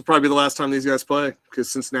 but this will probably be the last time these guys play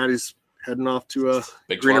because Cincinnati's heading off to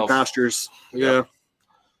greener pastures. Yeah.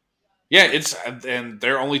 Yeah, and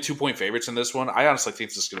they're only 2-point favorites in this one. I honestly think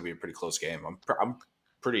this is going to be a pretty close game. I'm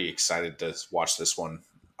pretty excited to watch this one.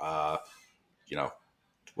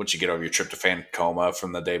 Once you get over your tryptophan coma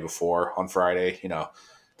from the day before on Friday,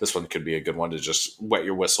 this one could be a good one to just wet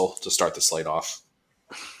your whistle to start the slate off.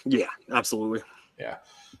 Yeah, absolutely. Yeah.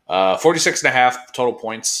 46.5 total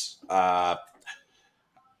points. I'm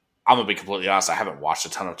going to be completely honest. I haven't watched a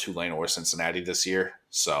ton of Tulane or Cincinnati this year,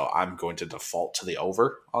 so I'm going to default to the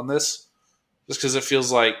over on this just because it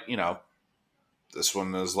feels like, this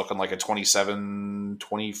one is looking like a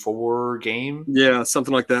 27-24 game. Yeah,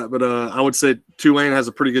 something like that. But I would say Tulane has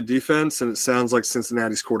a pretty good defense, and it sounds like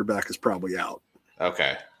Cincinnati's quarterback is probably out.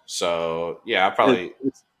 Okay. So, yeah, probably –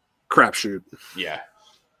 it's crapshoot. Yeah.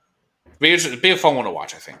 It'd be a fun one to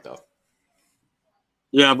watch, I think, though.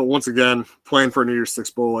 Yeah, but once again, playing for a New Year's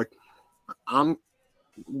Six bowl,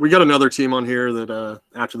 we got another team on here that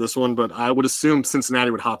after this one, but I would assume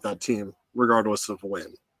Cincinnati would hop that team regardless of a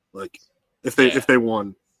win. Like if they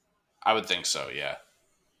won, I would think so. Yeah.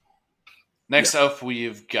 Next up,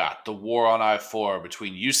 we've got the war on I-4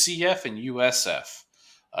 between UCF and USF.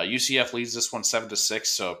 UCF leads this one 7-6,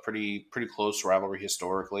 so pretty close rivalry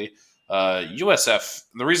historically. USF,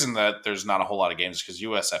 the reason that there's not a whole lot of games is because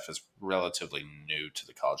USF is relatively new to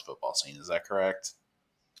the college football scene. Is that correct?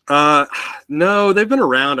 No, they've been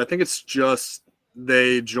around. I think it's just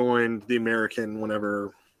they joined the American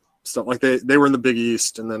whenever stuff like they were in the Big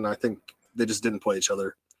East, and then I think they just didn't play each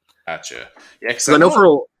other. Gotcha. Yeah, because I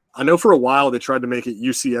know for a while they tried to make it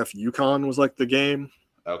UCF UConn was like the game.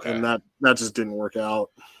 Okay, and that just didn't work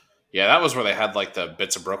out. Yeah, that was where they had like the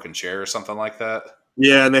bits of broken chair or something like that.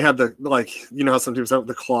 Yeah, and they had how some teams have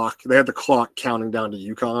the clock. They had the clock counting down to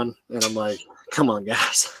UConn, and I'm like, come on,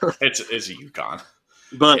 guys. It's a UConn.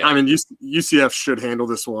 But, yeah. I mean, UCF should handle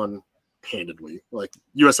this one handedly. Like,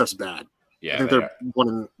 USF's bad. Yeah, I think they're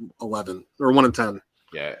 1-11 or 1-10.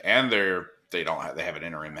 Yeah, and they have an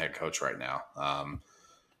interim head coach right now.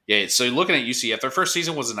 So looking at UCF, their first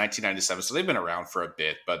season was in 1997, so they've been around for a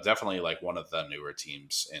bit, but definitely like one of the newer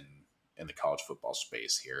teams in the college football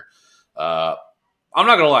space here. I'm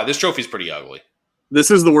not going to lie. This trophy's pretty ugly.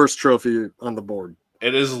 This is the worst trophy on the board.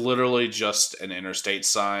 It is literally just an interstate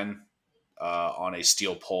sign on a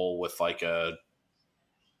steel pole with like a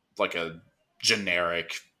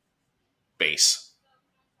generic base.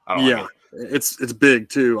 I don't like it. It's big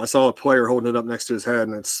too. I saw a player holding it up next to his head,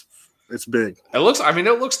 and it's big. It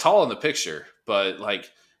looks tall in the picture, but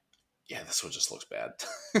this one just looks bad.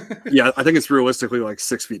 Yeah, I think it's realistically like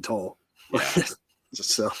 6 feet tall. Yeah.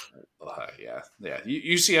 UCF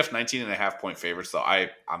 19.5-point favorites, though.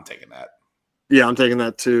 I'm taking that. Yeah, I'm taking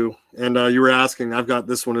that too. And you were asking, I've got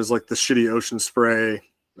this one as like the shitty Ocean Spray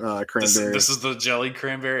cranberry. This is the jelly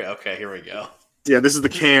cranberry. Okay, here we go. Yeah, this is the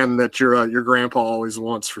can that your grandpa always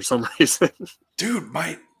wants for some reason. Dude,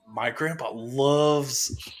 my grandpa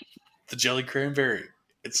loves the jelly cranberry.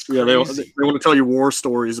 It's crazy. Yeah, they want to tell you war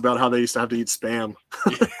stories about how they used to have to eat Spam.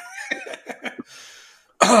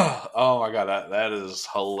 Oh my god, that is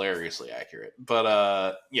hilariously accurate. But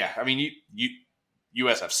I mean,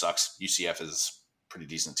 USF sucks. UCF is a pretty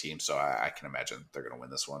decent team, so I can imagine they're going to win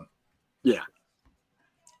this one. Yeah.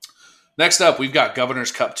 Next up, we've got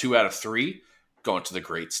Governor's Cup 2 out of 3 going to the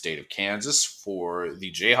great state of Kansas for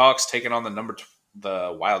the Jayhawks taking on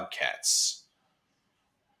the Wildcats.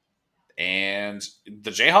 And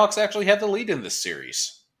the Jayhawks actually had the lead in this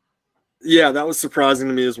series. Yeah, that was surprising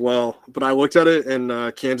to me as well. But I looked at it,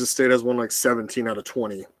 and Kansas State has won like 17 out of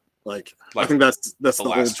 20. Like I think that's the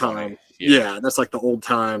old time. Yeah, that's like the old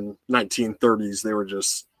time 1930s. They were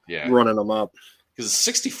just running them up. Because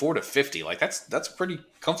 64-50, like that's a pretty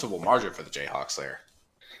comfortable margin for the Jayhawks there.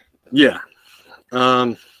 Yeah.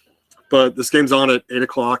 But this game's on at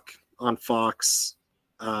 8:00 on Fox,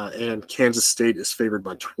 and Kansas State is favored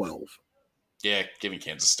by 12. Yeah, give me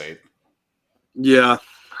Kansas State. Yeah,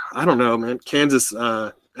 I don't know, man. Kansas,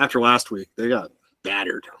 after last week, they got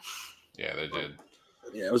battered. Yeah, they did.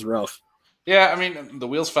 Yeah, it was rough. Yeah, I mean, the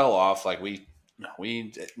wheels fell off. Like we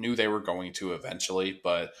knew they were going to eventually,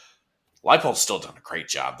 but Leipold's still done a great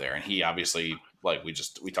job there, and he obviously, like we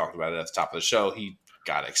talked about it at the top of the show, he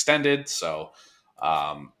got extended, so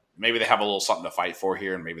maybe they have a little something to fight for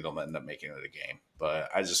here, and maybe they'll end up making it a game.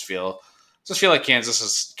 But I just feel like Kansas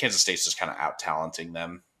State's just kind of out talenting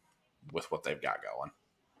them with what they've got going.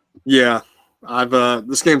 Yeah,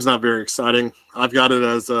 this game's not very exciting. I've got it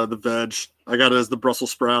as the veg. I got it as the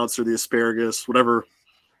Brussels sprouts or the asparagus, whatever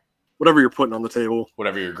you're putting on the table.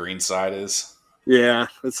 Whatever your green side is. Yeah,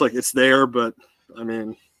 it's like it's there, but I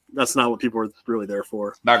mean that's not what people are really there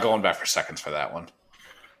for. Not going back for seconds for that one.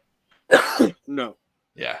 No.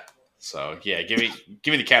 Yeah. So yeah, give me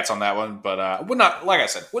the Cats on that one, but would not, like I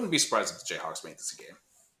said, wouldn't be surprised if the Jayhawks made this a game.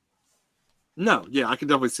 No, yeah, I could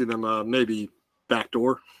definitely see them maybe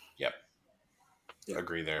backdoor. Yep. Yeah.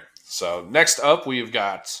 Agree there. So next up, we've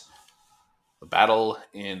got the battle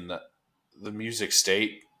in the Music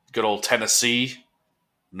State, good old Tennessee,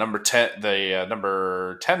 number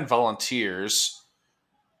 10 Volunteers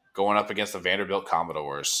going up against the Vanderbilt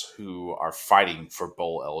Commodores, who are fighting for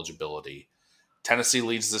bowl eligibility. Tennessee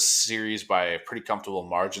leads this series by a pretty comfortable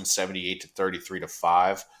margin,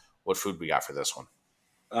 78-33-5. What food we got for this one?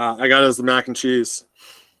 I got it as the mac and cheese.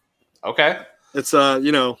 Okay. It's I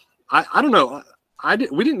don't know.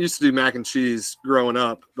 We didn't used to do mac and cheese growing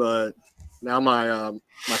up, but now my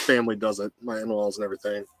family does it. My in-laws and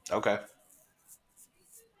everything. Okay.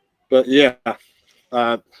 But yeah,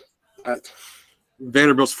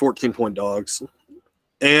 Vanderbilt's 14-point dogs,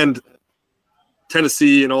 and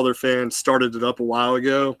Tennessee and all their fans started it up a while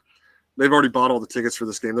ago. They've already bought all the tickets for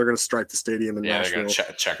this game. They're going to stripe the stadium in Nashville. They're going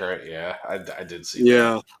to checker it. Yeah, I did see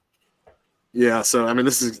that. Yeah. So, I mean,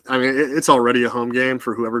 it's already a home game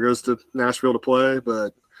for whoever goes to Nashville to play,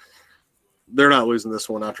 but they're not losing this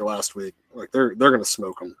one after last week. Like they're going to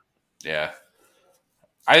smoke them. Yeah.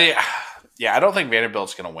 I don't think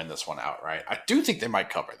Vanderbilt's going to win this one outright. I do think they might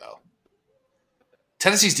cover, though.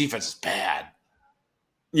 Tennessee's defense is bad.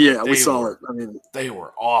 Yeah, we saw it. I mean, they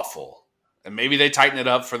were awful. And maybe they tighten it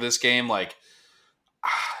up for this game. Like,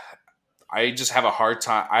 I just have a hard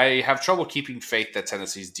time. I have trouble keeping faith that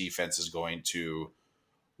Tennessee's defense is going to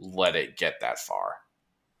let it get that far.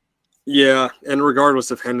 Yeah, and regardless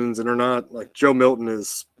if Hendon's in or not, like Joe Milton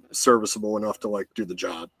is serviceable enough to like do the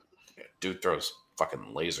job. Yeah, dude throws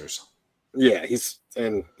fucking lasers. Yeah, he's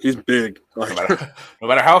big. No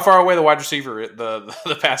matter how far away the wide receiver,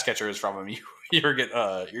 the pass catcher is from him, you're getting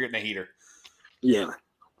a heater. Yeah,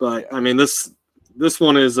 but I mean this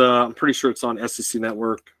one is I'm pretty sure it's on SEC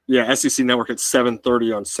Network. Yeah, SEC Network at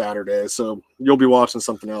 7:30 on Saturday. So you'll be watching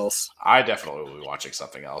something else. I definitely will be watching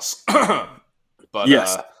something else. But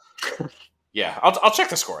yes. Yeah, I'll check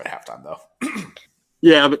the score at halftime though.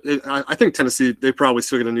 Yeah, but I think Tennessee, they probably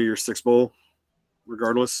still get a New Year's Six bowl,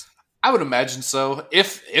 regardless. I would imagine so.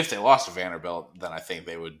 If they lost to Vanderbilt, then I think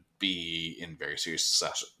they would be in very serious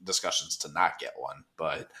discussions to not get one.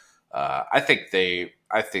 But I think they're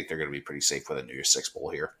going to be pretty safe with a New Year's Six bowl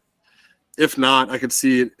here. If not, I could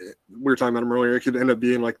see it. We were talking about them earlier. It could end up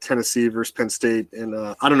being like Tennessee versus Penn State, and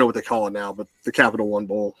I don't know what they call it now, but the Capital One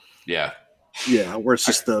Bowl. Yeah, where it's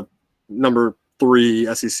just the number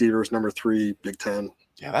 3 SEC versus number 3 Big Ten.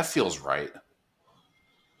 Yeah, that feels right.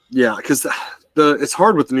 Yeah, because it's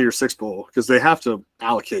hard with the New Year's Six bowl because they have to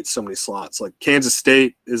allocate so many slots. Like Kansas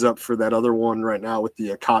State is up for that other one right now with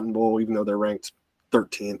the Cotton Bowl, even though they're ranked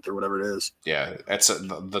 13th or whatever it is. Yeah, it's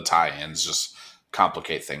the tie-ins just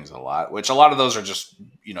complicate things a lot. Which a lot of those are just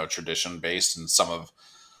tradition based, and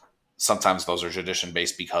sometimes those are tradition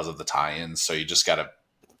based because of the tie-ins. So you just gotta.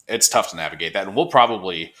 It's tough to navigate that, and we'll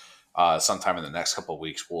probably sometime in the next couple of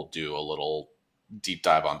weeks we'll do a little deep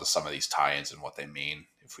dive onto some of these tie-ins and what they mean.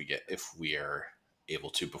 If we are able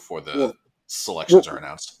to before the selections are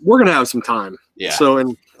announced. We're going to have some time. Yeah. So,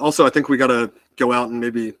 and also I think we got to go out and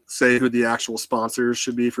maybe say who the actual sponsors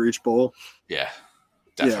should be for each bowl. Yeah,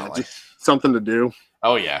 definitely. Yeah, just something to do.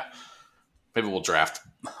 Oh yeah. Maybe we'll draft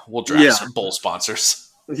some bowl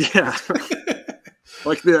sponsors. Yeah.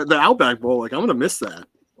 Like the Outback Bowl, like I'm gonna miss that.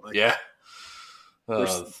 Like, Yeah.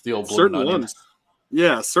 there's The old certain blooming onion. ones.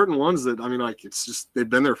 Yeah, certain ones that like it's just they've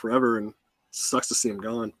been there forever, and it sucks to see them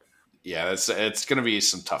gone. Yeah, it's going to be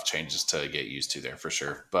some tough changes to get used to there for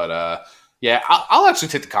sure. But yeah, I'll actually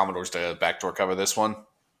take the Commodores to backdoor cover this one.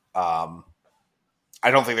 I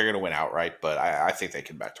don't think they're going to win outright, but I think they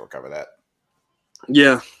can backdoor cover that.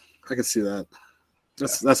 Yeah, I can see that.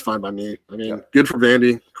 That's fine by me. I mean, good for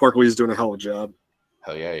Vandy. Clark-Lee's doing a hell of a job.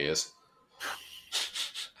 Hell yeah, he is.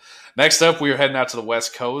 Next up, we are heading out to the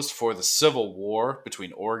West Coast for the Civil War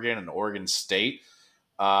between Oregon and Oregon State.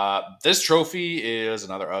 This trophy is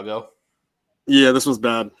another Uggo. Yeah, this one's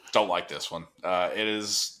bad. Don't like this one. It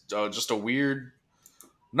is just a weird.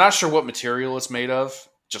 Not sure what material it's made of.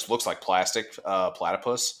 Just looks like plastic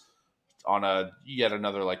platypus on yet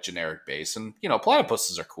another like generic base. And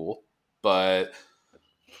platypuses are cool, but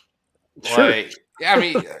Sure. I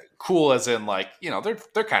mean, cool as in like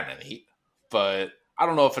they're kind of neat, but I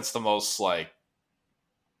don't know if it's the most like.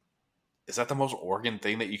 Is that the most Oregon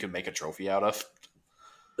thing that you can make a trophy out of?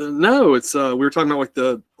 No, it's we were talking about like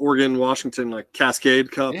the Oregon Washington like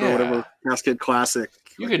Cascade Cup or whatever, Cascade Classic.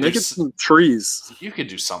 You like, could make it some trees. You could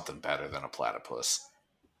do something better than a platypus.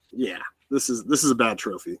 Yeah, this is a bad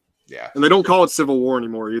trophy. Yeah, and they don't call it Civil War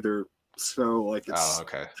anymore either. So like it's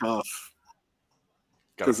tough.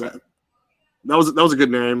 Because that was a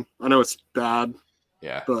good name. I know it's bad.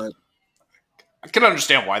 Yeah, but I can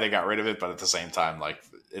understand why they got rid of it, but at the same time, like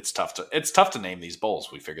it's tough to name these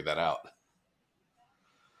bowls. We figured that out.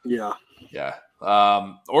 Yeah. Yeah.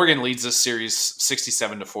 Oregon leads this series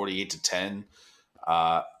 67 to 48 to 10.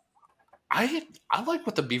 I like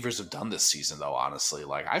what the Beavers have done this season, though. Honestly,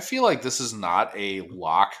 like I feel like this is not a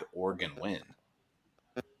lock Oregon win.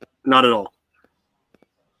 Not at all.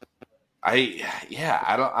 I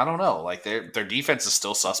don't know. Like their defense is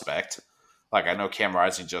still suspect. Like I know Cam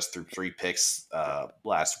Rising just threw 3 picks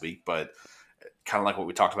last week, but kind of like what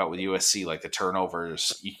we talked about with USC, like the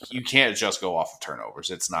turnovers, you can't just go off of turnovers.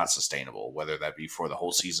 It's not sustainable, whether that be for the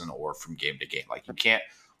whole season or from game to game. Like you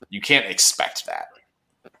can't expect that.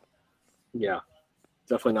 Yeah,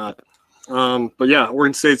 definitely not. But yeah,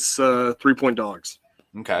 Oregon State's 3-point dogs.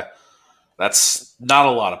 Okay. That's not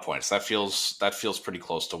a lot of points. That feels pretty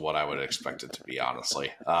close to what I would expect it to be,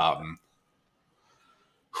 honestly.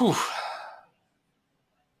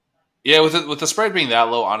 Yeah, with the spread being that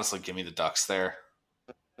low, honestly, give me the Ducks there.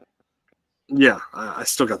 Yeah, I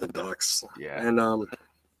still got the Ducks. Yeah, and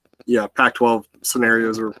Pac-12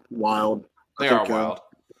 scenarios are wild. They are wild.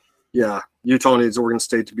 Yeah, Utah needs Oregon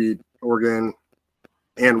State to beat Oregon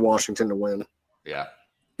and Washington to win. Yeah,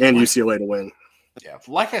 and UCLA to win. Yeah,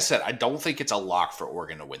 like I said, I don't think it's a lock for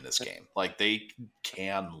Oregon to win this game. Like they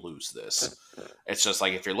can lose this. It's just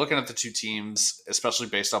like if you're looking at the two teams, especially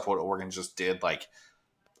based off what Oregon just did, like.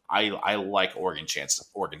 I like Oregon's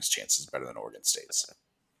chances better than Oregon State's.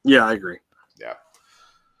 Yeah, I agree. Yeah.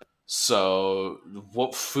 So,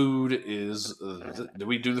 what food is? Did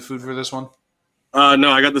we do the food for this one?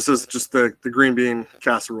 No, I got this as just the green bean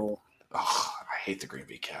casserole. Oh, I hate the green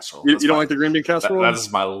bean casserole. You don't like the green bean casserole? That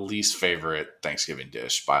is my least favorite Thanksgiving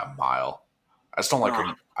dish by a mile. I just don't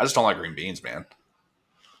like green beans, man.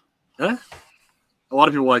 Yeah. A lot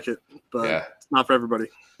of people like it, but it's not for everybody.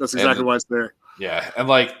 That's exactly why it's there. Yeah, and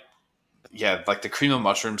like the cream of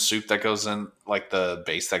mushroom soup that goes in, like the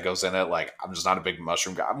base that goes in it. Like, I'm just not a big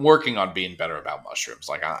mushroom guy. I'm working on being better about mushrooms.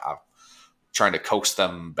 Like, I'm trying to coax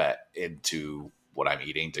them back into what I'm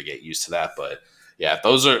eating to get used to that. But yeah,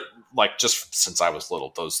 those are like just since I was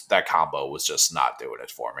little, that combo was just not doing it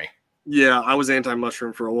for me. Yeah, I was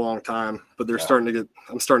anti-mushroom for a long time, but I'm starting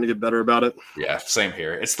to get better about it. Yeah, same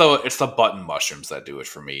here. It's the button mushrooms that do it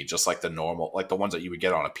for me. Just like the normal, like the ones that you would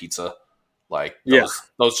get on a pizza. Like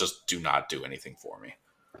those just do not do anything for me.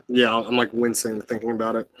 Yeah, I'm like wincing thinking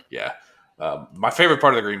about it. Yeah. My favorite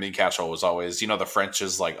part of the green bean casserole was always, the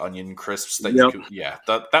French's like onion crisps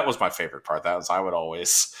that that was my favorite part. I would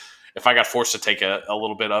always, if I got forced to take a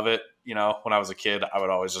little bit of it, when I was a kid, I would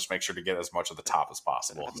always just make sure to get as much of the top as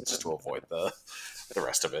possible just to avoid the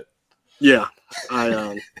rest of it. Yeah.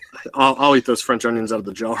 I'll eat those French onions out of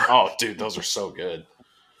the jar. Oh, dude, those are so good.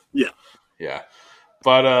 Yeah. Yeah.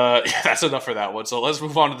 But that's enough for that one. So let's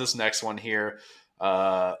move on to this next one here.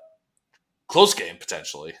 Close game,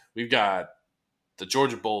 potentially. We've got the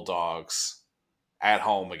Georgia Bulldogs at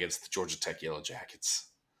home against the Georgia Tech Yellow Jackets.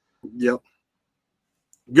 Yep.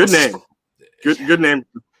 Good name. Good name.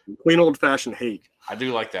 Clean old-fashioned hate. I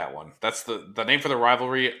do like that one. That's the name for the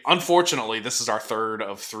rivalry. Unfortunately, this is our third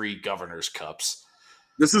of 3 Governor's Cups.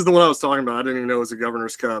 This is the one I was talking about. I didn't even know it was a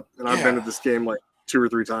Governor's Cup, and I've been to this game like 2 or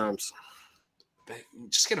 3 times.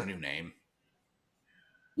 Just get a new name.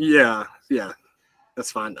 Yeah, yeah,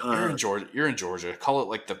 that's fine. You're in Georgia. You're in Georgia. Call it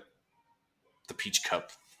like the Peach Cup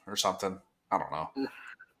or something. I don't know.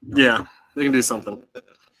 Yeah, they can do something.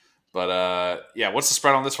 But yeah, what's the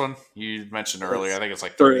spread on this one? You mentioned earlier. I think it's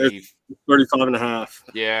like It's 35 and a half.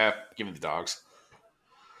 Yeah, give me the dogs.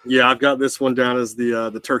 Yeah, I've got this one down as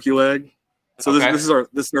the turkey leg. So Okay. this is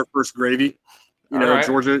our first gravy. You All know, right.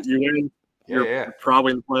 Georgia, you win. Yeah, You're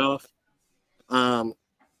probably in the playoff.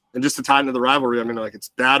 And just to tie into the rivalry, I mean, like it's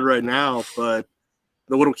bad right now, but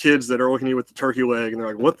the little kids that are looking at you with the turkey leg and they're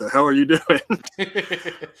like, "What the hell are you doing?"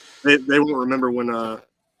 they won't remember when the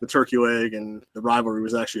turkey leg and the rivalry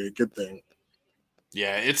was actually a good thing.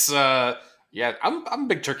 Yeah, it's yeah, I'm a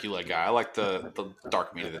big turkey leg guy. I like the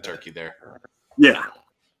dark meat of the turkey there. Yeah.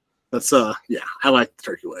 That's yeah, I like the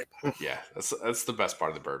turkey leg. Yeah, that's the best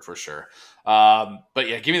part of the bird for sure. But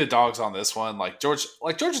yeah, give me the dogs on this one. Like Georgia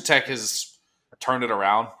Tech has turned it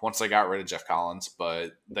around once they got rid of Jeff Collins,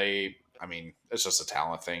 but I mean, it's just a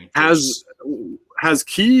talent thing. Has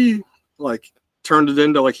Key like turned it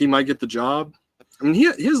into like he might get the job? I mean, he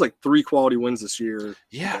has like 3 quality wins this year.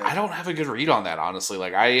 Yeah, I don't have a good read on that, honestly.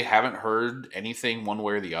 Like, I haven't heard anything one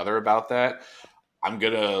way or the other about that. I'm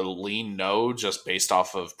going to lean no just based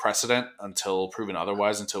off of precedent until proven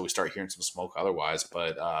otherwise, until we start hearing some smoke otherwise.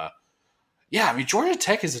 But, yeah, I mean, Georgia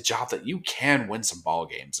Tech is a job that you can win some ball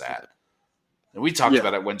games at. And we talked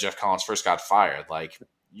about it when Jeff Collins first got fired. Like,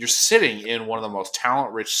 you're sitting in one of the most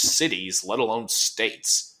talent-rich cities, let alone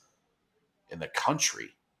states, in the country.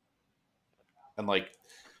 And, like,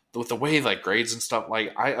 with the way, like, grades and stuff,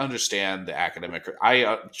 like, I understand the academic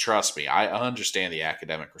 – trust me, I understand the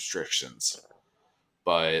academic restrictions.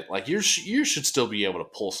 But, like, you should still be able to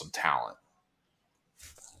pull some talent.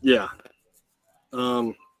 Yeah.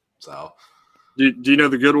 So. Do you know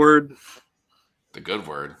the good word? The good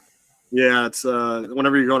word? Yeah, it's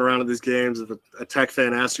whenever you're going around to these games, if a Tech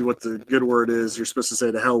fan asks you what the good word is, you're supposed to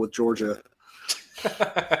say "to hell with Georgia."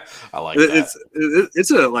 I like that.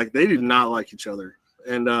 It's like they do not like each other,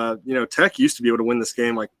 and you know, Tech used to be able to win this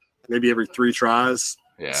game like maybe every 3 tries.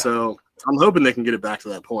 Yeah. So I'm hoping they can get it back to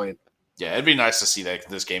that point. Yeah, it'd be nice to see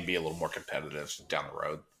this game be a little more competitive down the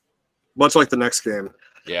road. Much like the next game.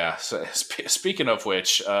 Yeah. So speaking of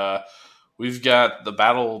which, we've got the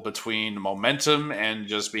battle between momentum and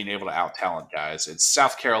just being able to out-talent guys. It's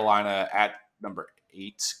South Carolina at number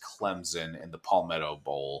 8, Clemson in the Palmetto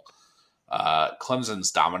Bowl.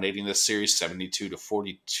 Clemson's dominating this series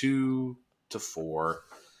 72-42-4.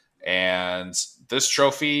 And this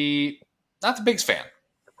trophy, not the biggest fan.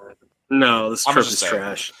 No, this trophy's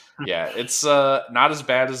trash. Yeah, it's not as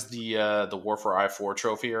bad as the War for I-4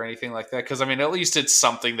 trophy or anything like that. Because, I mean, at least it's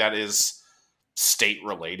something that is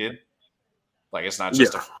state-related. Like, it's not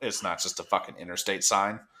just a fucking interstate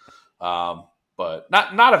sign. But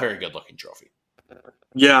not a very good-looking trophy.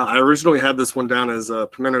 Yeah, I originally had this one down as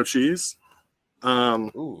pimento cheese.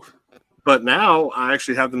 Ooh. But now I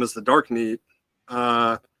actually have them as the dark meat.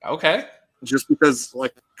 Okay. Just because,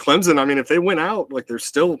 like, Clemson, I mean, if they win out, like, there's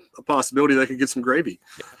still a possibility they could get some gravy.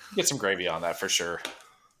 Get some gravy on that for sure.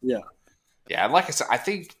 Yeah. Yeah, and like I said, I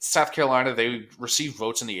think South Carolina, they received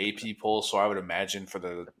votes in the AP poll, so I would imagine for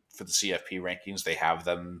the CFP rankings, they have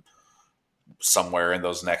them somewhere in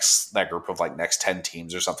that group of like next 10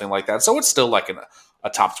 teams or something like that. So it's still like a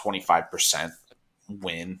top 25%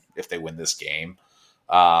 win if they win this game.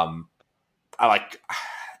 South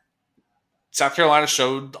Carolina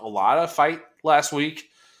showed a lot of fight last week.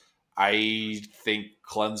 I think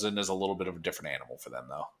Clemson is a little bit of a different animal for them,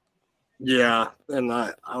 though. Yeah, and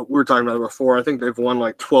we were talking about it before. I think they've won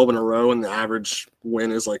like 12 in a row, and the average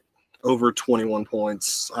win is like over 21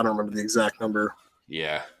 points. I don't remember the exact number.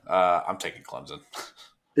 Yeah, I'm taking Clemson.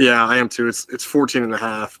 Yeah, I am too. It's 14 and a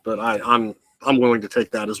half, but I'm willing to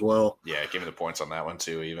take that as well. Yeah, give me the points on that one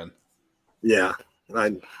too, even. Yeah,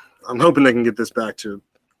 I'm hoping they can get this back to,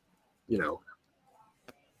 you know,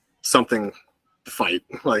 something to fight.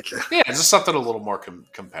 Like, yeah, just something a little more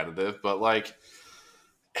competitive, but like,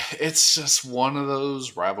 it's just one of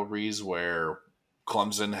those rivalries where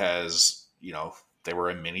Clemson has, you know, they were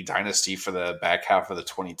a mini dynasty for the back half of the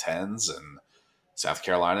 2010s, and South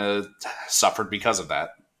Carolina suffered because of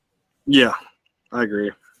that. Yeah, I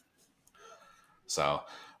agree. So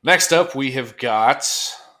next up, we have got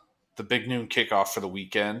the big noon kickoff for the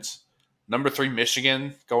weekend. Number 3,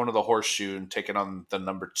 Michigan, going to the Horseshoe and taking on the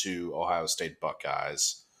number 2, Ohio State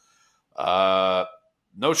Buckeyes. No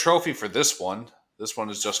trophy for this one. This one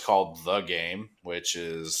is just called The Game, which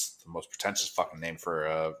is the most pretentious fucking name for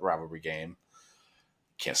a rivalry game.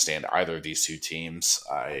 Can't stand either of these two teams.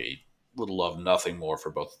 I would love nothing more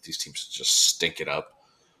for both of these teams to just stink it up.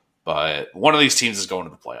 But one of these teams is going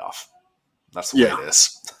to the playoff. That's the way it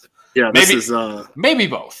is. Yeah, Maybe, this is maybe both. maybe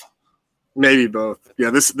both. Maybe both. Maybe both. Yeah,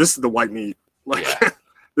 this is the white meat. Like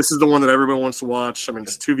this is the one that everyone wants to watch. I mean,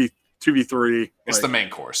 it's 2v3. It's the main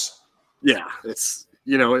course. Yeah, it's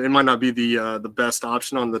it might not be the best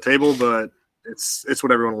option on the table, but it's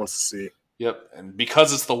what everyone wants to see. Yep, and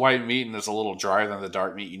because it's the white meat and it's a little drier than the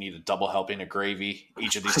dark meat, you need a double helping of gravy.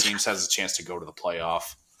 Each of these teams has a chance to go to the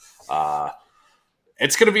playoff.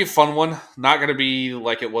 It's going to be a fun one. Not going to be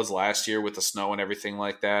like it was last year with the snow and everything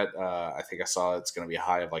like that. I think I saw it's going to be a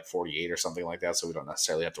high of like 48 or something like that, so we don't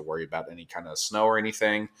necessarily have to worry about any kind of snow or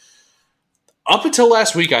anything. Up until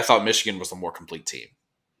last week, I thought Michigan was the more complete team.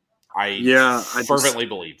 I fervently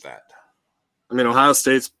believe that. I mean, Ohio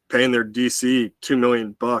State's paying their DC $2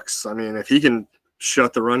 million. I mean, if he can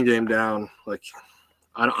shut the run game down, like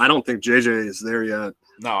I don't think JJ is there yet.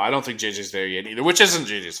 No, I don't think JJ's there yet either, which isn't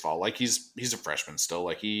JJ's fault. Like he's a freshman still.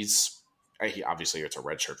 Like he obviously it's a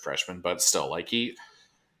redshirt freshman, but still, like he's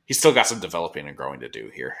still got some developing and growing to do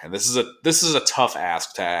here. And this is a tough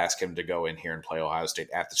ask to ask him to go in here and play Ohio State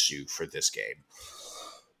at the shoe for this game.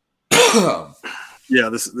 Yeah,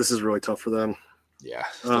 this is really tough for them. Yeah,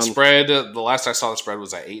 the spread. The last I saw, the spread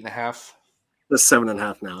was at 8.5. It's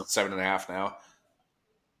 7.5 now. 7.5 now.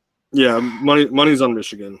 Yeah, money's on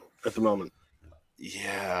Michigan at the moment.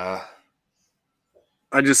 Yeah,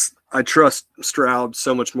 I trust Stroud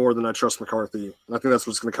so much more than I trust McCarthy, and I think that's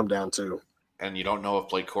what it's going to come down to. And you don't know if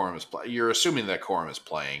Blake Corum is playing. You're assuming that Corum is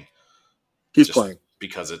playing. He's playing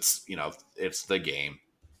because it's it's the game.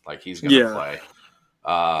 Like he's going to play.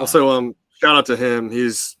 Also, shout out to him.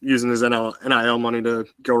 He's using his NIL money to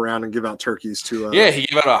go around and give out turkeys to. He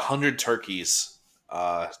gave out 100 turkeys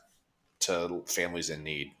to families in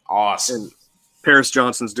need. Awesome. And Paris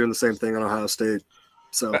Johnson's doing the same thing on Ohio State.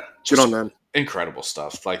 So good on them. Incredible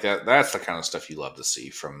stuff. Like that. That's the kind of stuff you love to see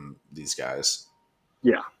from these guys.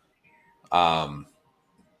 Yeah.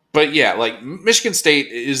 But yeah, like Michigan State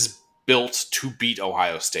is built to beat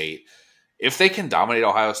Ohio State. If they can dominate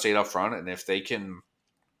Ohio State up front and if they can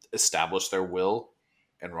establish their will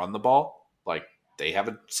and run the ball, like they have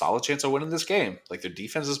a solid chance of winning this game. Like their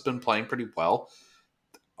defense has been playing pretty well.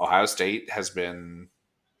 Ohio State has been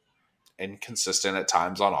inconsistent at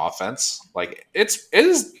times on offense. Like it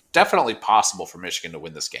is definitely possible for Michigan to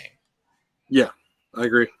win this game. Yeah, I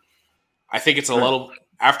agree. I think it's a little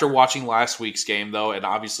after watching last week's game though, and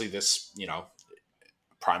obviously this,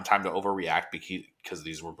 prime time to overreact because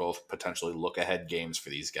these were both potentially look ahead games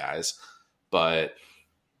for these guys. But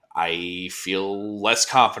I feel less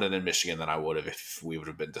confident in Michigan than I would have if we would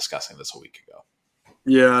have been discussing this a week ago.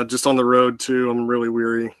 Yeah, just on the road too. I'm really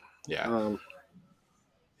weary. Yeah.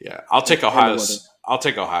 I'll take Ohio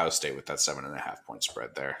State with that 7.5 point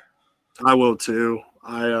spread there. I will too.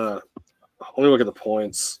 Let me look at the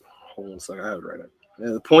points. Hold on a second. I have it right.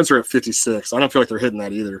 Yeah, the points are at 56. I don't feel like they're hitting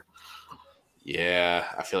that either. Yeah,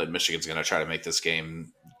 I feel like Michigan's going to try to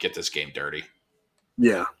get this game dirty.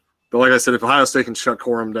 Yeah. But like I said, if Ohio State can shut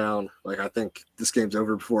Corum down, like I think this game's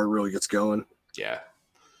over before it really gets going. Yeah,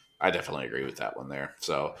 I definitely agree with that one there.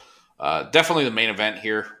 So definitely the main event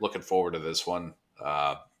here. Looking forward to this one.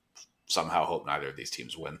 Somehow hope neither of these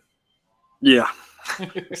teams win. Yeah.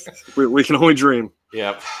 we can only dream.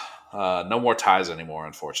 Yep. No more ties anymore,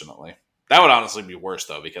 unfortunately. That would honestly be worse,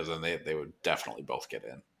 though, because then they would definitely both get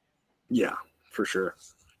in. Yeah, for sure.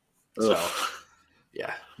 So,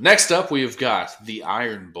 yeah. Next up, we've got the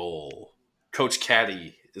Iron Bowl. Coach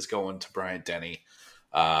Caddy is going to Bryant Denny,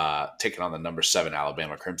 taking on the number 7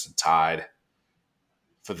 Alabama Crimson Tide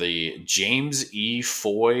for the James E.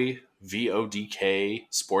 Foy VODK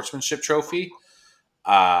Sportsmanship Trophy.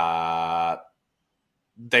 They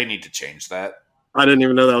need to change that. I didn't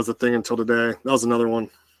even know that was a thing until today. That was another one.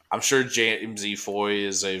 I'm sure James E. Foy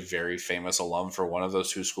is a very famous alum for one of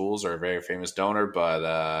those two schools or a very famous donor,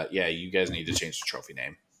 but you guys need to change the trophy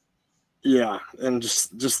name. Yeah, and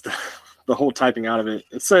just the whole typing out of it.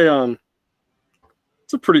 It's a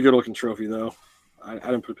pretty good looking trophy though. I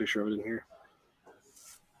didn't put a picture of it in here.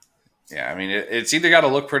 Yeah, I mean it's either got to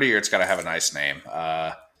look pretty or it's got to have a nice name.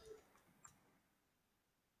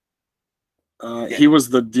 He was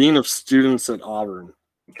the dean of students at Auburn.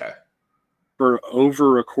 Okay. For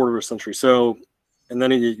over a quarter of a century. So, and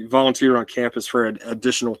then he volunteered on campus for an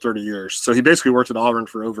additional 30 years. So he basically worked at Auburn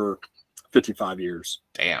for over 55 years.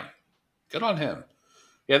 Damn. Good on him.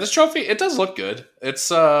 Yeah, this trophy, it does look good.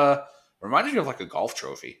 It's reminded you of like a golf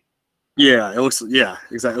trophy. Yeah, exactly.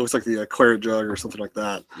 It looks like the claret jug or something like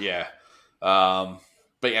that. Yeah. But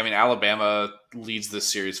yeah, I mean, Alabama leads this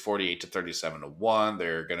series 48-37-1.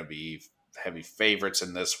 They're going to be heavy favorites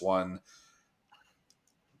in this one.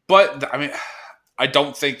 But, I mean, I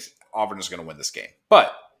don't think Auburn is going to win this game.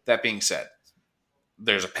 But that being said,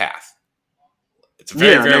 there's a path. It's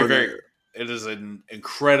very. It is an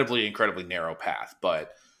incredibly, incredibly narrow path,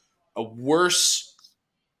 but a worse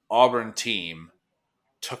Auburn team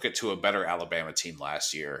took it to a better Alabama team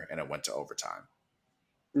last year, and it went to overtime.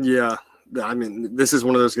 Yeah. I mean, this is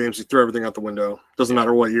one of those games you throw everything out the window. Doesn't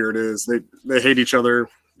matter what year it is. They hate each other.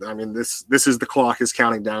 I mean, this is the clock is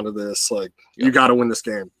counting down to this. Like, you got to win this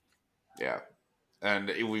game. Yeah. And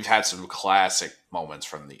we've had some classic moments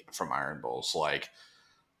from Iron Bowls. Like,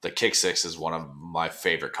 the kick six is one of my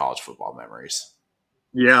favorite college football memories.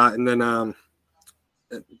 Yeah, and then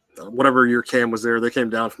whatever year Cam was there, they came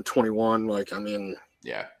down from 21. Like, I mean,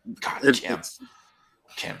 yeah, God,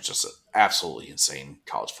 Cam's just an absolutely insane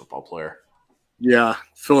college football player. Yeah,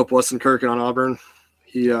 Philip Westenkirk on Auburn.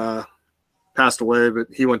 He passed away, but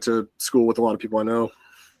he went to school with a lot of people I know.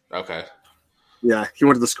 Okay. Yeah, he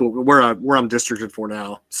went to the school where I'm districted for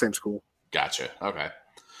now. Same school. Gotcha. Okay.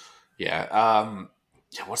 Yeah.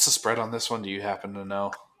 Yeah. What's the spread on this one? Do you happen to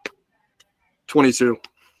know? 22.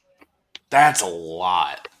 That's a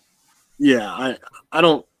lot. Yeah, I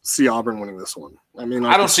don't see Auburn winning this one. I mean,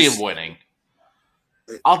 I don't see him winning.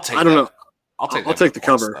 I'll take. I don't know. I'll take the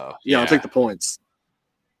cover. Yeah, I'll take the points.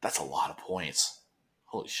 That's a lot of points.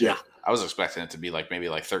 Holy shit! Yeah. I was expecting it to be maybe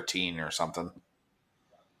 13 or something.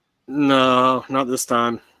 No, not this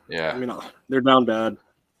time. Yeah, I mean, they're down bad.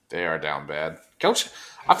 They are down bad. Coach,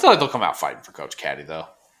 I feel like they'll come out fighting for Coach Caddy though.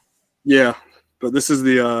 Yeah, but this is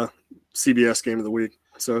the CBS game of the week,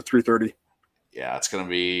 so 3:30. Yeah, it's gonna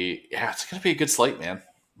be a good slate, man.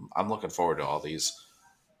 I'm looking forward to all these.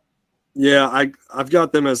 Yeah, I've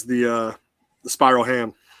got them as the spiral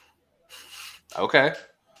ham. Okay.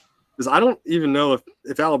 Because I don't even know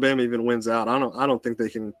if Alabama even wins out. I don't think they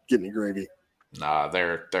can get any gravy. Nah,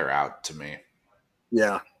 they're out to me.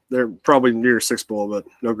 Yeah, they're probably near 6 bowl, but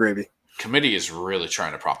no gravy. Committee is really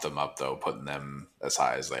trying to prop them up though, putting them as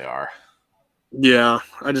high as they are. Yeah,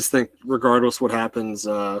 I just think regardless what happens,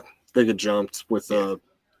 they get jumped with a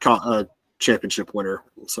championship winner.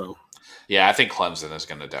 So. Yeah, I think Clemson is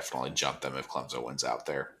going to definitely jump them if Clemson wins out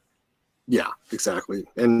there. Yeah, exactly.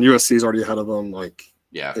 And USC is already ahead of them.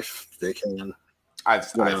 Yeah, if they can. I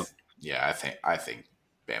think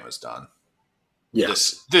Bama's done. Yeah,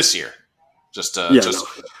 this year. Just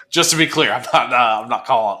to be clear, I'm not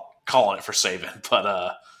calling it for Saban,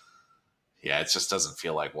 but yeah, it just doesn't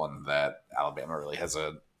feel like one that Alabama really has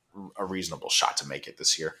a reasonable shot to make it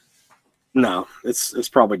this year. No, it's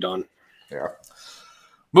probably done. Yeah.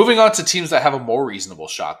 Moving on to teams that have a more reasonable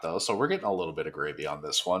shot, though. So we're getting a little bit of gravy on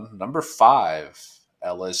this one. Number 5,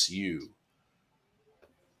 LSU.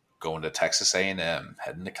 Going to Texas A&M,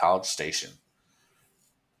 heading to College Station.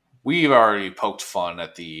 We've already poked fun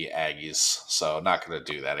at the Aggies, so not going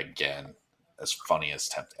to do that again, as funny as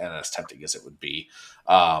as tempting as it would be.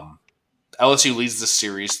 LSU leads the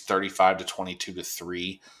series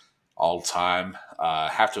 35-22-3 all time.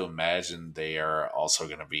 Have to imagine they are also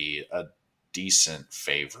going to be a decent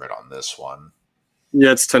favorite on this one.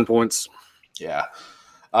 Yeah, it's 10 points. Yeah.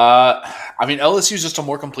 I mean, LSU is just a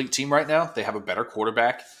more complete team right now. They have a better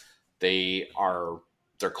quarterback.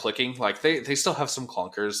 They're clicking. They still have some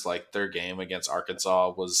clunkers. Their game against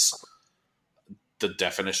Arkansas was the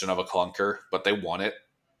definition of a clunker, but they won it.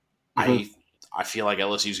 Mm-hmm. I feel like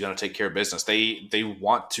LSU is going to take care of business. They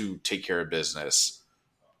want to take care of business.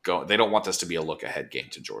 They don't want this to be a look ahead game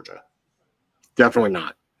to Georgia. Definitely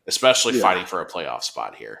not. Especially fighting for a playoff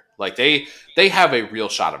spot here. They have a real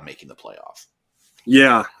shot of making the playoff.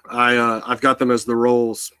 Yeah, I've got them as the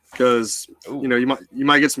rolls because you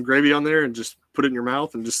might get some gravy on there and just put it in your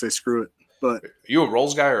mouth and just say screw it. But are you a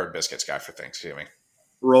rolls guy or a biscuits guy for Thanksgiving?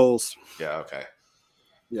 Rolls. Yeah. Okay.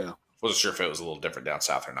 Yeah. Wasn't sure if it was a little different down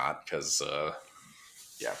south or not because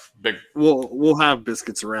big. We'll have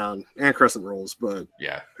biscuits around and crescent rolls, but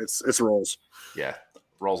yeah, it's rolls. Yeah.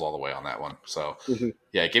 Rolls all the way on that one. So,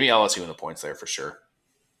 yeah, give me LSU in the points there for sure.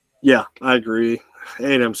 Yeah, I agree.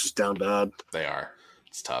 A&M's just down bad. They are.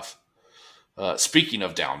 It's tough. Speaking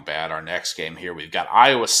of down bad, our next game here, we've got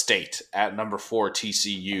Iowa State at number 4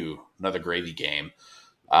 TCU, another gravy game.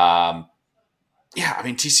 Yeah, I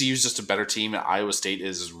mean, TCU is just a better team, and Iowa State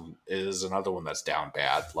is another one that's down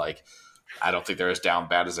bad. I don't think they're as down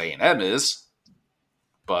bad as A&M is,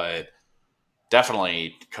 but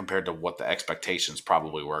definitely compared to what the expectations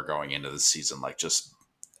probably were going into the season, just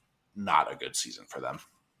not a good season for them.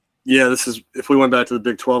 Yeah, this is if we went back to the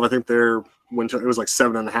Big 12, I think it was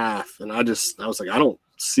 7.5, and I was like, I don't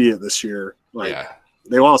see it this year.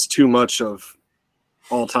 They lost too much of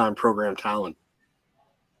all-time program talent.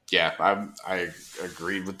 Yeah, I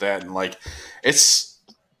agreed with that, and it's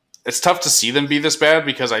tough to see them be this bad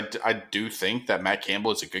because I do think that Matt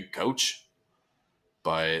Campbell is a good coach.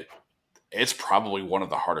 but it's probably one of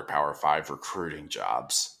the harder Power 5 recruiting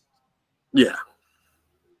jobs. Yeah.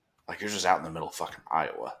 Like, you're just out in the middle of fucking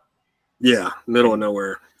Iowa. Yeah, middle of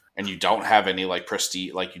nowhere. And you don't have any, like,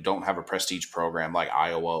 prestige, like, you don't have a prestige program like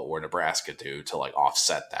Iowa or Nebraska do to, like,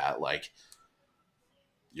 offset that. Like,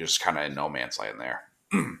 you're just kind of in no man's land there.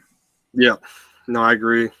 Yeah. No, I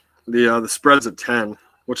agree. The spread's at 10,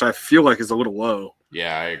 which I feel like is a little low.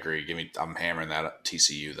 Yeah, I agree. I'm hammering that at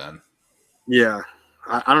TCU then. Yeah.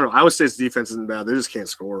 I don't know. Iowa State's defense isn't bad. They just can't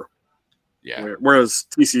score. Yeah. Whereas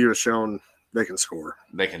TCU has shown they can score.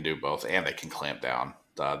 They can do both, and they can clamp down.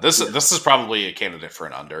 This is probably a candidate for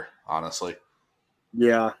an under, honestly.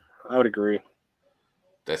 Yeah, I would agree.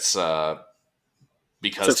 That's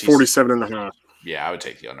because it's 47.5. Yeah, I would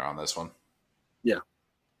take the under on this one. Yeah.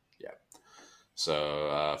 Yeah.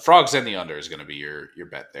 So Frogs and the under is going to be your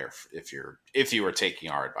bet there if you were taking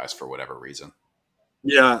our advice for whatever reason.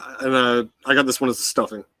 Yeah, and I got this one as a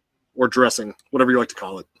stuffing or dressing, whatever you like to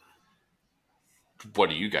call it. What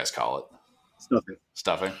do you guys call it? Stuffing.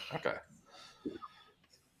 Stuffing? Okay.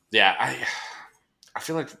 Yeah, I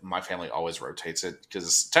feel like my family always rotates it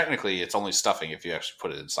because technically it's only stuffing if you actually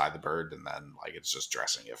put it inside the bird, and then like it's just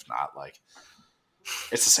dressing. If not, like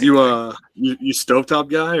it's the same. You stovetop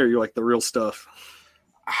guy, or you like the real stuff?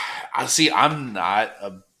 I see. I'm not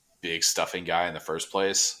a big stuffing guy in the first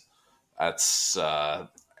place. That's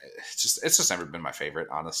it's just never been my favorite.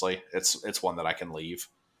 Honestly, it's one that I can leave.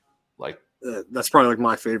 Like that's probably like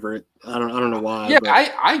my favorite. I don't know why. Yeah, but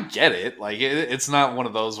I get it. Like it's not one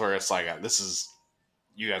of those where it's like this is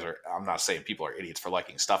you guys are. I'm not saying people are idiots for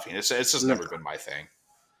liking stuffing. It's just never been my thing.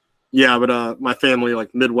 Yeah, but my family,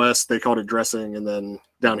 like Midwest, they called it dressing, and then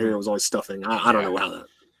down here it was always stuffing. I don't know how that.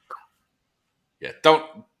 Yeah,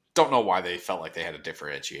 don't know why they felt like they had to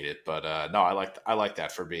differentiate it, but no, I like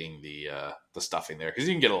that for being the stuffing there because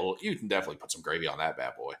you can definitely put some gravy on that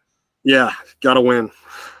bad boy. Yeah, gotta win.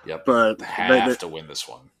 Yep, but they have to win this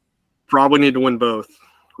one. Probably need to win both,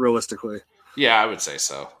 realistically. Yeah, I would say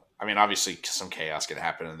so. I mean, obviously, some chaos can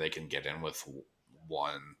happen and they can get in with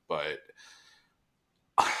one, but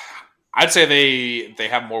I'd say they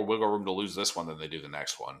have more wiggle room to lose this one than they do the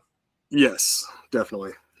next one. Yes,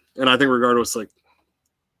 definitely. And I think regardless, like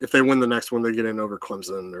if they win the next one, they get in over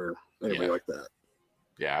Clemson or anybody like that.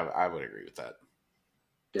 Yeah, I would agree with that.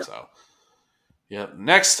 Yeah. So, yeah.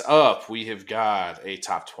 Next up, we have got a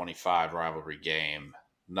top 25 rivalry game.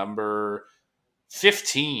 Number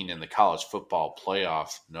 15 in the college football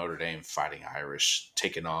playoff, Notre Dame Fighting Irish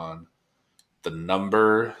taking on the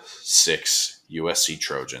number 6 USC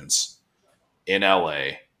Trojans in LA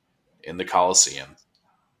in the Coliseum.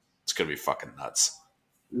 It's going to be fucking nuts.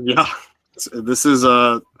 Yeah. This is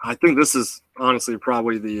I think this is honestly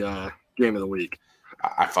probably the game of the week.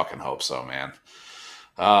 I fucking hope so, man.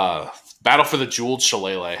 Battle for the Jeweled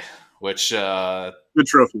Shillelagh, which good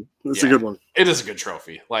trophy. It's a good one. It is a good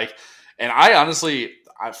trophy. Like, and I honestly,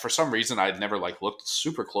 for some reason, I'd never like looked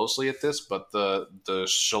super closely at this, but the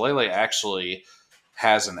Shillelagh actually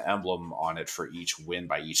has an emblem on it for each win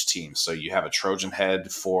by each team. So you have a Trojan head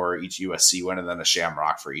for each USC win, and then a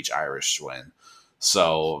shamrock for each Irish win.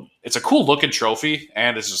 So it's a cool looking trophy,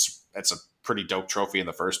 and it's a pretty dope trophy in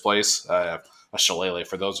the first place. A shillelagh,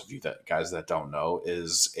 for those of you guys that don't know,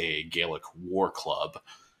 is a Gaelic war club,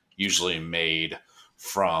 usually made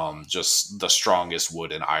from just the strongest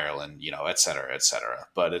wood in Ireland, et cetera, et cetera.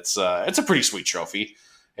 But it's a pretty sweet trophy,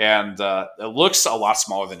 and it looks a lot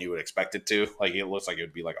smaller than you would expect it to. Like it looks like it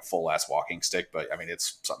would be like a full ass walking stick, but I mean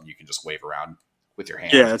it's something you can just wave around with your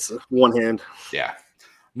hand. Yeah, it's one hand. Yeah.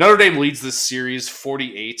 Notre Dame leads this series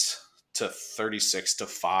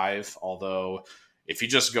 48-36-5. Although, if you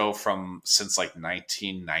just go from since like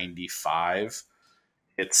 1995,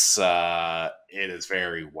 it is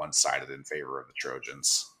very one sided in favor of the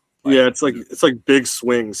Trojans. Like, yeah, it's like big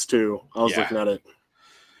swings too. I was looking at it.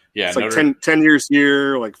 Yeah, it's like 10 years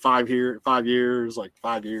here, like 5 years, like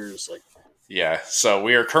 5 years, like. Yeah, so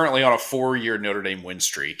we are currently on a 4-year Notre Dame win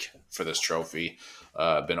streak for this trophy.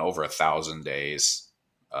 Been over 1,000 days.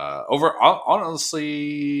 Honestly,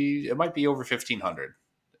 it might be over 1,500.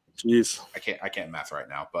 Jeez, I can't math right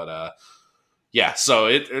now, but yeah. So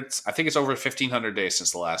it's I think it's over 1,500 days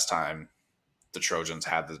since the last time the Trojans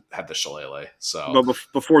had the shillelagh. So, but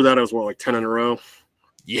before that, it was like 10 in a row.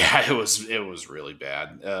 Yeah, it was really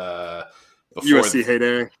bad. USC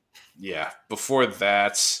heyday. Yeah, before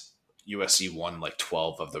that, USC won like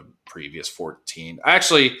 12 of the previous 14.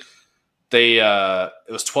 Actually. It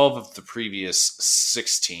was 12 of the previous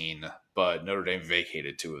 16, but Notre Dame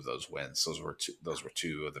vacated 2 of those wins. Those were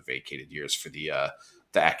 2 of the vacated years for the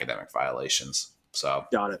academic violations. So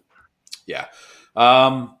got it. Yeah.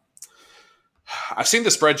 I've seen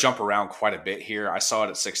the spread jump around quite a bit here. I saw it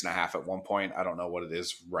at 6.5 at one point. I don't know what it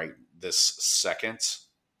is right this second.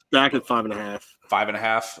 Back at 5.5.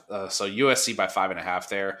 5.5. So USC by 5.5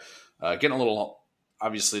 there. Getting a little,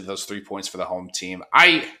 obviously, those 3 points for the home team.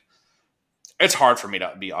 It's hard for me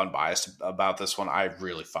to be unbiased about this one. I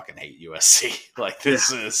really fucking hate USC. Like,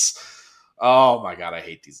 this is, oh my God, I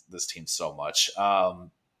hate this team so much.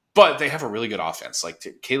 But they have a really good offense. Like,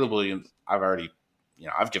 Caleb Williams,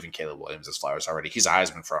 I've given Caleb Williams his flowers already. He's a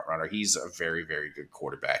Heisman front runner. He's a very, very good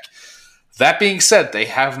quarterback. That being said, they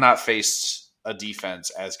have not faced a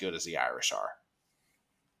defense as good as the Irish are.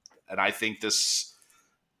 And I think this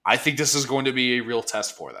is going to be a real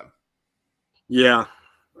test for them. Yeah.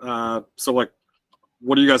 So, like,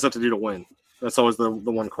 what do you guys have to do to win? That's always the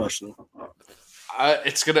one question. I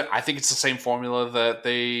think it's the same formula that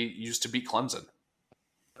they used to beat Clemson.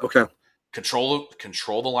 Okay. Control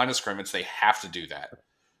the line of scrimmage. They have to do that.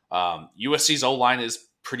 USC's O-line is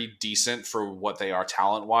pretty decent for what they are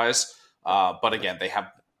talent-wise. But again,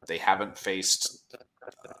 they haven't faced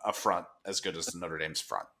a front as good as Notre Dame's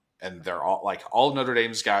front. And they're all Notre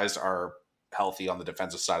Dame's guys are healthy on the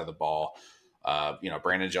defensive side of the ball.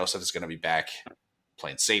 Brandon Joseph is going to be back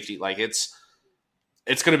playing safety. Like, it's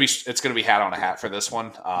going to be hat on a hat for this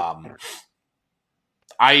one.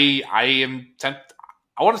 I am tempted.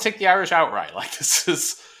 I want to take the Irish outright. Like, this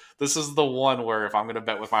is the one where if I'm going to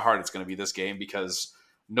bet with my heart, it's going to be this game because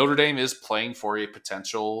Notre Dame is playing for a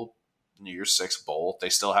potential New Year's Six bowl. They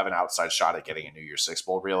still have an outside shot at getting a New Year's Six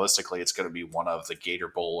bowl. Realistically, it's going to be one of the Gator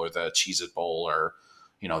Bowl or the Cheez-It Bowl or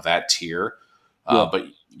that tier. But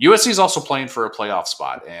USC is also playing for a playoff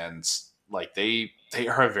spot, and like they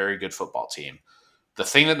are a very good football team. The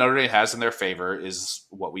thing that Notre Dame has in their favor is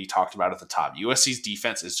what we talked about at the top. USC's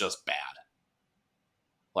defense is just bad.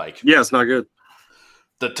 Like, yeah, it's not good.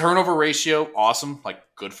 The turnover ratio, awesome, like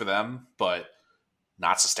good for them, but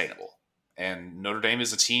not sustainable. And Notre Dame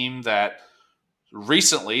is a team that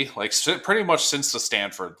recently, like pretty much since the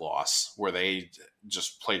Stanford loss, where they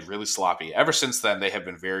just played really sloppy, ever since then, they have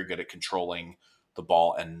been very good at controlling the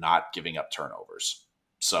ball and not giving up turnovers.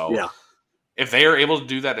 So if they are able to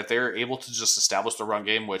do that, if they're able to just establish the run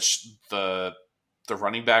game, which the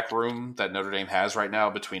running back room that Notre Dame has right now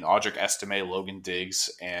between Audric Estime, Logan Diggs,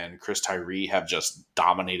 and Chris Tyree have just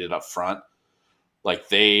dominated up front, like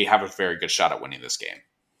they have a very good shot at winning this game.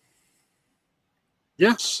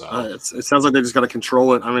 Yeah, so it sounds like they just got to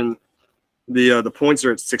control it. I mean, the points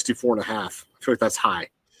are at 64.5. I feel like that's high.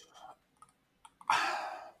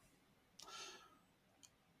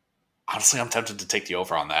 Honestly, I'm tempted to take the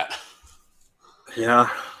over on that. Yeah,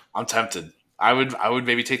 I'm tempted. I would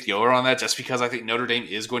maybe take the over on that just because I think Notre Dame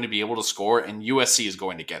is going to be able to score and USC is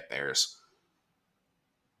going to get theirs.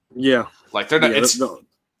 Yeah, like they're not. Yeah, it's they'll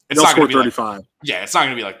not score going to be 35. Like, it's not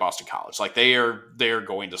going to be like Boston College. Like they're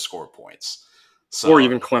going to score points. So, or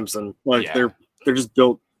even Clemson. Like they're just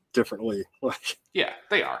built differently. Like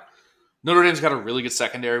they are. Notre Dame's got a really good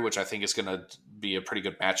secondary, which I think is going to be a pretty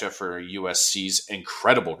good matchup for USC's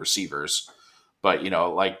incredible receivers. But,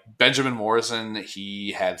 like Benjamin Morrison,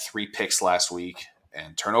 he had 3 picks last week,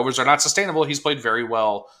 and turnovers are not sustainable. He's played very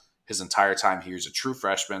well his entire time here. He's a true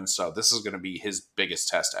freshman, so this is going to be his biggest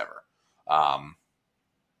test ever.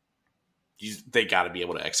 They got to be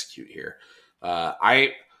able to execute here. I'm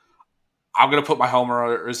going to put my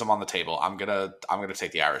homerism on the table. I'm going to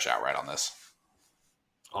take the Irish outright on this.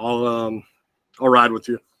 I'll ride with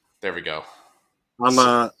you. There we go. I'm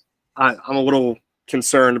a little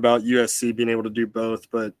concerned about USC being able to do both,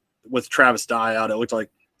 but with Travis Dye out, it looked like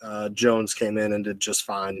Jones came in and did just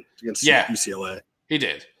fine against UCLA. He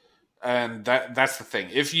did, and that's the thing.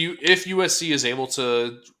 If USC is able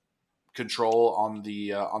to control on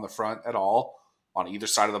the front at all on either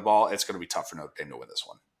side of the ball, it's going to be tough for Notre Dame to win this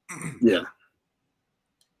one. Yeah.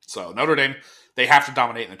 So Notre Dame, they have to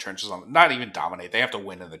dominate in the trenches. Not even dominate, they have to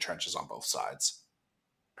win in the trenches on both sides.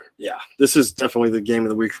 Yeah, this is definitely the game of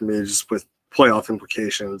the week for me, just with playoff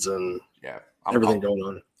implications and everything going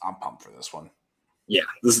on. I'm pumped for this one. Yeah,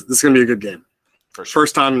 this is going to be a good game. For sure.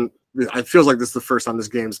 First time, it feels like this is the first time this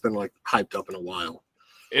game's been like hyped up in a while.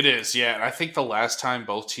 It is, yeah. And I think the last time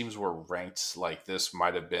both teams were ranked like this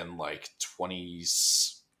might have been like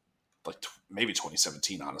maybe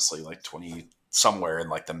 2017, honestly, like 20 somewhere in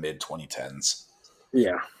like the mid 2010s.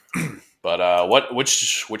 Yeah. But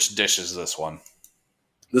which dish is this one?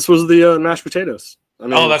 This was the mashed potatoes. I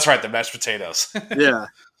mean, that's right, the mashed potatoes. Yeah.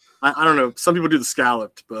 I don't know. Some people do the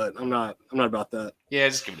scalloped, but I'm not about that. Yeah,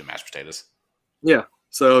 just give it to mashed potatoes. Yeah.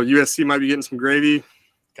 So USC might be getting some gravy.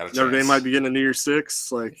 Got a Notre chance. Dame might be getting a New Year's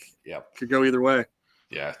Six. Like, yep. Could go either way.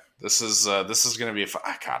 Yeah. This is going to be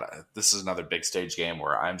this is another big stage game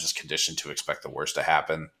where I'm just conditioned to expect the worst to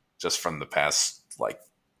happen just from the past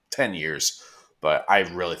 10 years. But I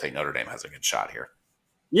really think Notre Dame has a good shot here.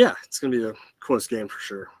 Yeah, it's going to be a close game for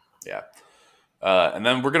sure. Yeah. And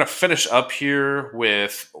then we're going to finish up here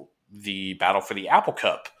with the battle for the Apple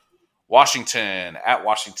Cup. Washington at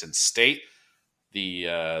Washington State.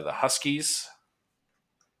 The Huskies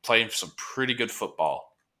playing some pretty good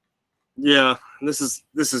football. Yeah, this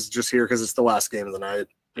is just here because it's the last game of the night.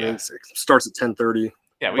 Yeah. It starts at 10:30.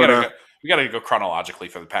 Yeah, we gotta go chronologically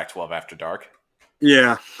for the Pac-12 after dark.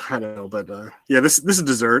 Yeah, I know, but this is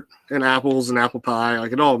dessert and apples and apple pie.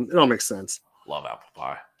 Like it all makes sense. Love apple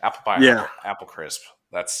pie. Apple pie. Yeah. Apple crisp.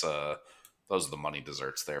 That's those are the money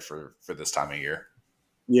desserts there for this time of year.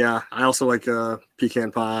 Yeah, I also like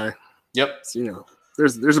pecan pie. Yep. So,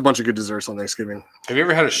 there's a bunch of good desserts on Thanksgiving. Have you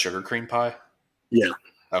ever had a sugar cream pie? Yeah.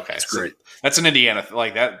 Okay, it's great. That's an Indiana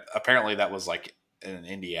that. Apparently, that was an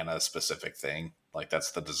Indiana specific thing.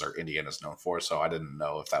 That's the dessert Indiana's known for. So I didn't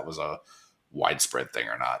know if that was a widespread thing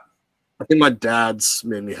or not. I think my dad's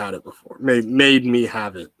made me have it before. Made me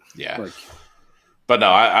have it. Yeah. But no,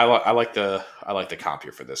 I like the comp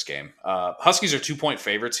here for this game. Huskies are 2-point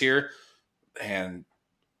favorites here, and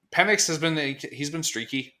Penix he's been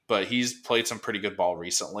streaky, but he's played some pretty good ball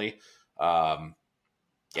recently. I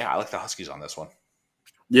like the Huskies on this one.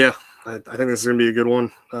 Yeah, I think this is going to be a good one.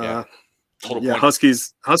 Total point.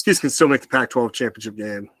 Huskies can still make the Pac-12 championship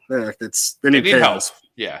game. Yeah, they need help.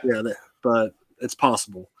 Yeah, but it's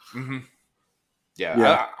possible. Mm-hmm.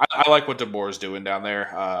 Yeah. I like what DeBoer is doing down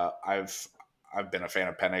there. I've been a fan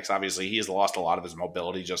of Penix. Obviously, he has lost a lot of his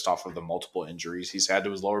mobility just off of the multiple injuries he's had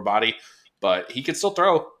to his lower body, but he can still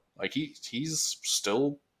throw. He's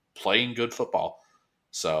still playing good football.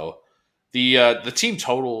 So the team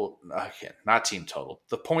total, not team total,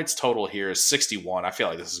 the points total here is 61. I feel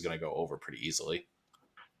like this is going to go over pretty easily.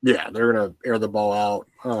 Yeah, they're going to air the ball out.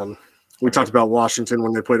 We talked about Washington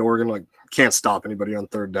when they played Oregon, can't stop anybody on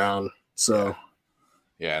third down. So.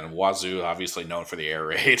 Yeah, and Wazoo obviously known for the air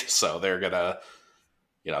raid, so they're gonna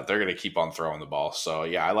keep on throwing the ball. So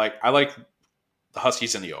yeah, I like the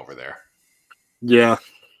Huskies in the over there. Yeah,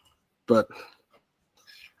 but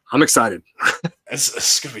I'm excited.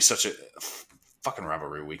 It's gonna be such a fucking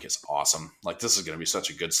rivalry week. It's awesome. This is gonna be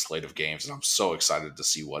such a good slate of games, and I'm so excited to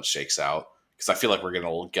see what shakes out because I feel like we're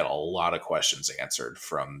gonna get a lot of questions answered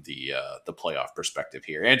from the playoff perspective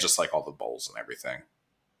here, and just all the bowls and everything.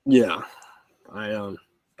 Yeah,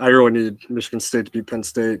 I really need Michigan State to beat Penn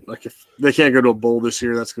State. If they can't go to a bowl this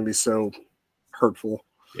year, that's going to be so hurtful.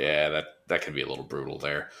 Yeah, that can be a little brutal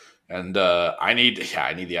there. And I need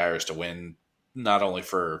the Irish to win, not only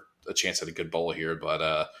for a chance at a good bowl here, but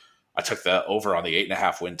I took the over on the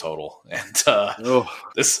 8.5 win total, and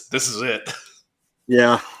this is it.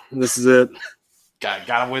 Yeah, this is it.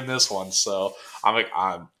 Gotta win this one. So I'm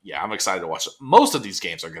excited to watch it. Most of these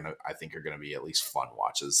games are gonna be at least fun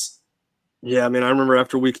watches. Yeah, I remember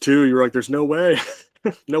after week 2, you were like, "There's no way,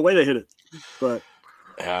 no way they hit it." But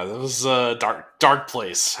yeah, it was a dark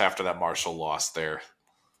place after that Marshall loss there.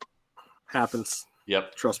 Happens.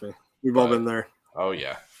 Yep, trust me, we've all been there. Oh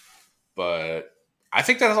yeah, but I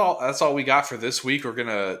think that's all we got for this week. We're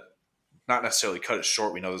gonna not necessarily cut it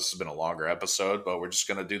short. We know this has been a longer episode, but we're just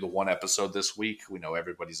gonna do the one episode this week. We know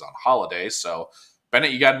everybody's on holiday, so Bennett,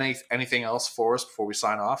 you got anything else for us before we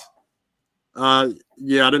sign off?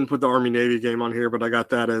 Yeah, I didn't put the Army-Navy game on here, but I got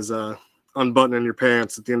that as unbuttoning your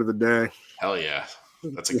pants at the end of the day. Hell yeah.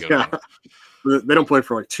 That's a good one. They don't play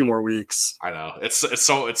for 2 more weeks. I know. It's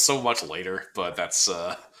so much later, but that's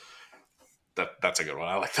a good one.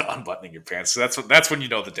 I like the unbuttoning your pants. So that's when you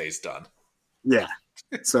know the day's done. Yeah.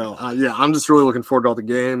 So, I'm just really looking forward to all the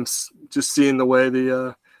games, just seeing the way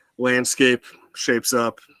the landscape shapes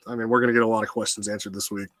up. We're going to get a lot of questions answered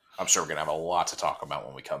this week. I'm sure we're going to have a lot to talk about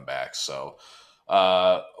when we come back. So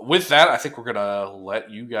with that, I think we're going to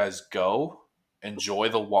let you guys go. Enjoy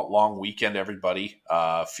the long weekend, everybody.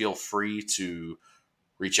 Feel free to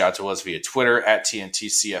reach out to us via Twitter at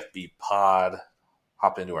TNTCFBpod.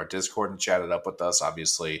 Hop into our Discord and chat it up with us.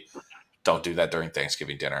 Obviously, don't do that during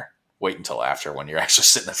Thanksgiving dinner. Wait until after when you're actually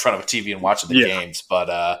sitting in front of a TV and watching the games.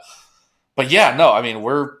 But yeah, no,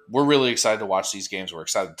 we're really excited to watch these games. We're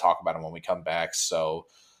excited to talk about them when we come back. So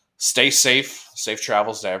stay safe. Safe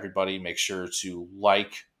travels to everybody. Make sure to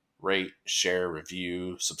rate, share,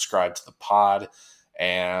 review, subscribe to the pod,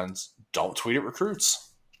 and don't tweet at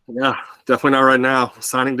recruits. Yeah, definitely not right now.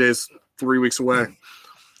 Signing day is 3 weeks away.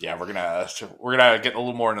 Yeah, we're gonna get a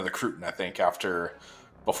little more into the recruiting, I think,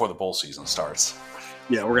 before the bowl season starts.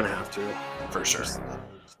 Yeah, we're gonna have to for sure.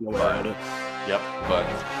 No way around it. Yep.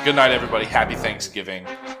 But good night, everybody. Happy Thanksgiving.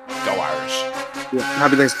 Go Irish. Yeah.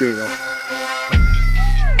 Happy Thanksgiving, y'all.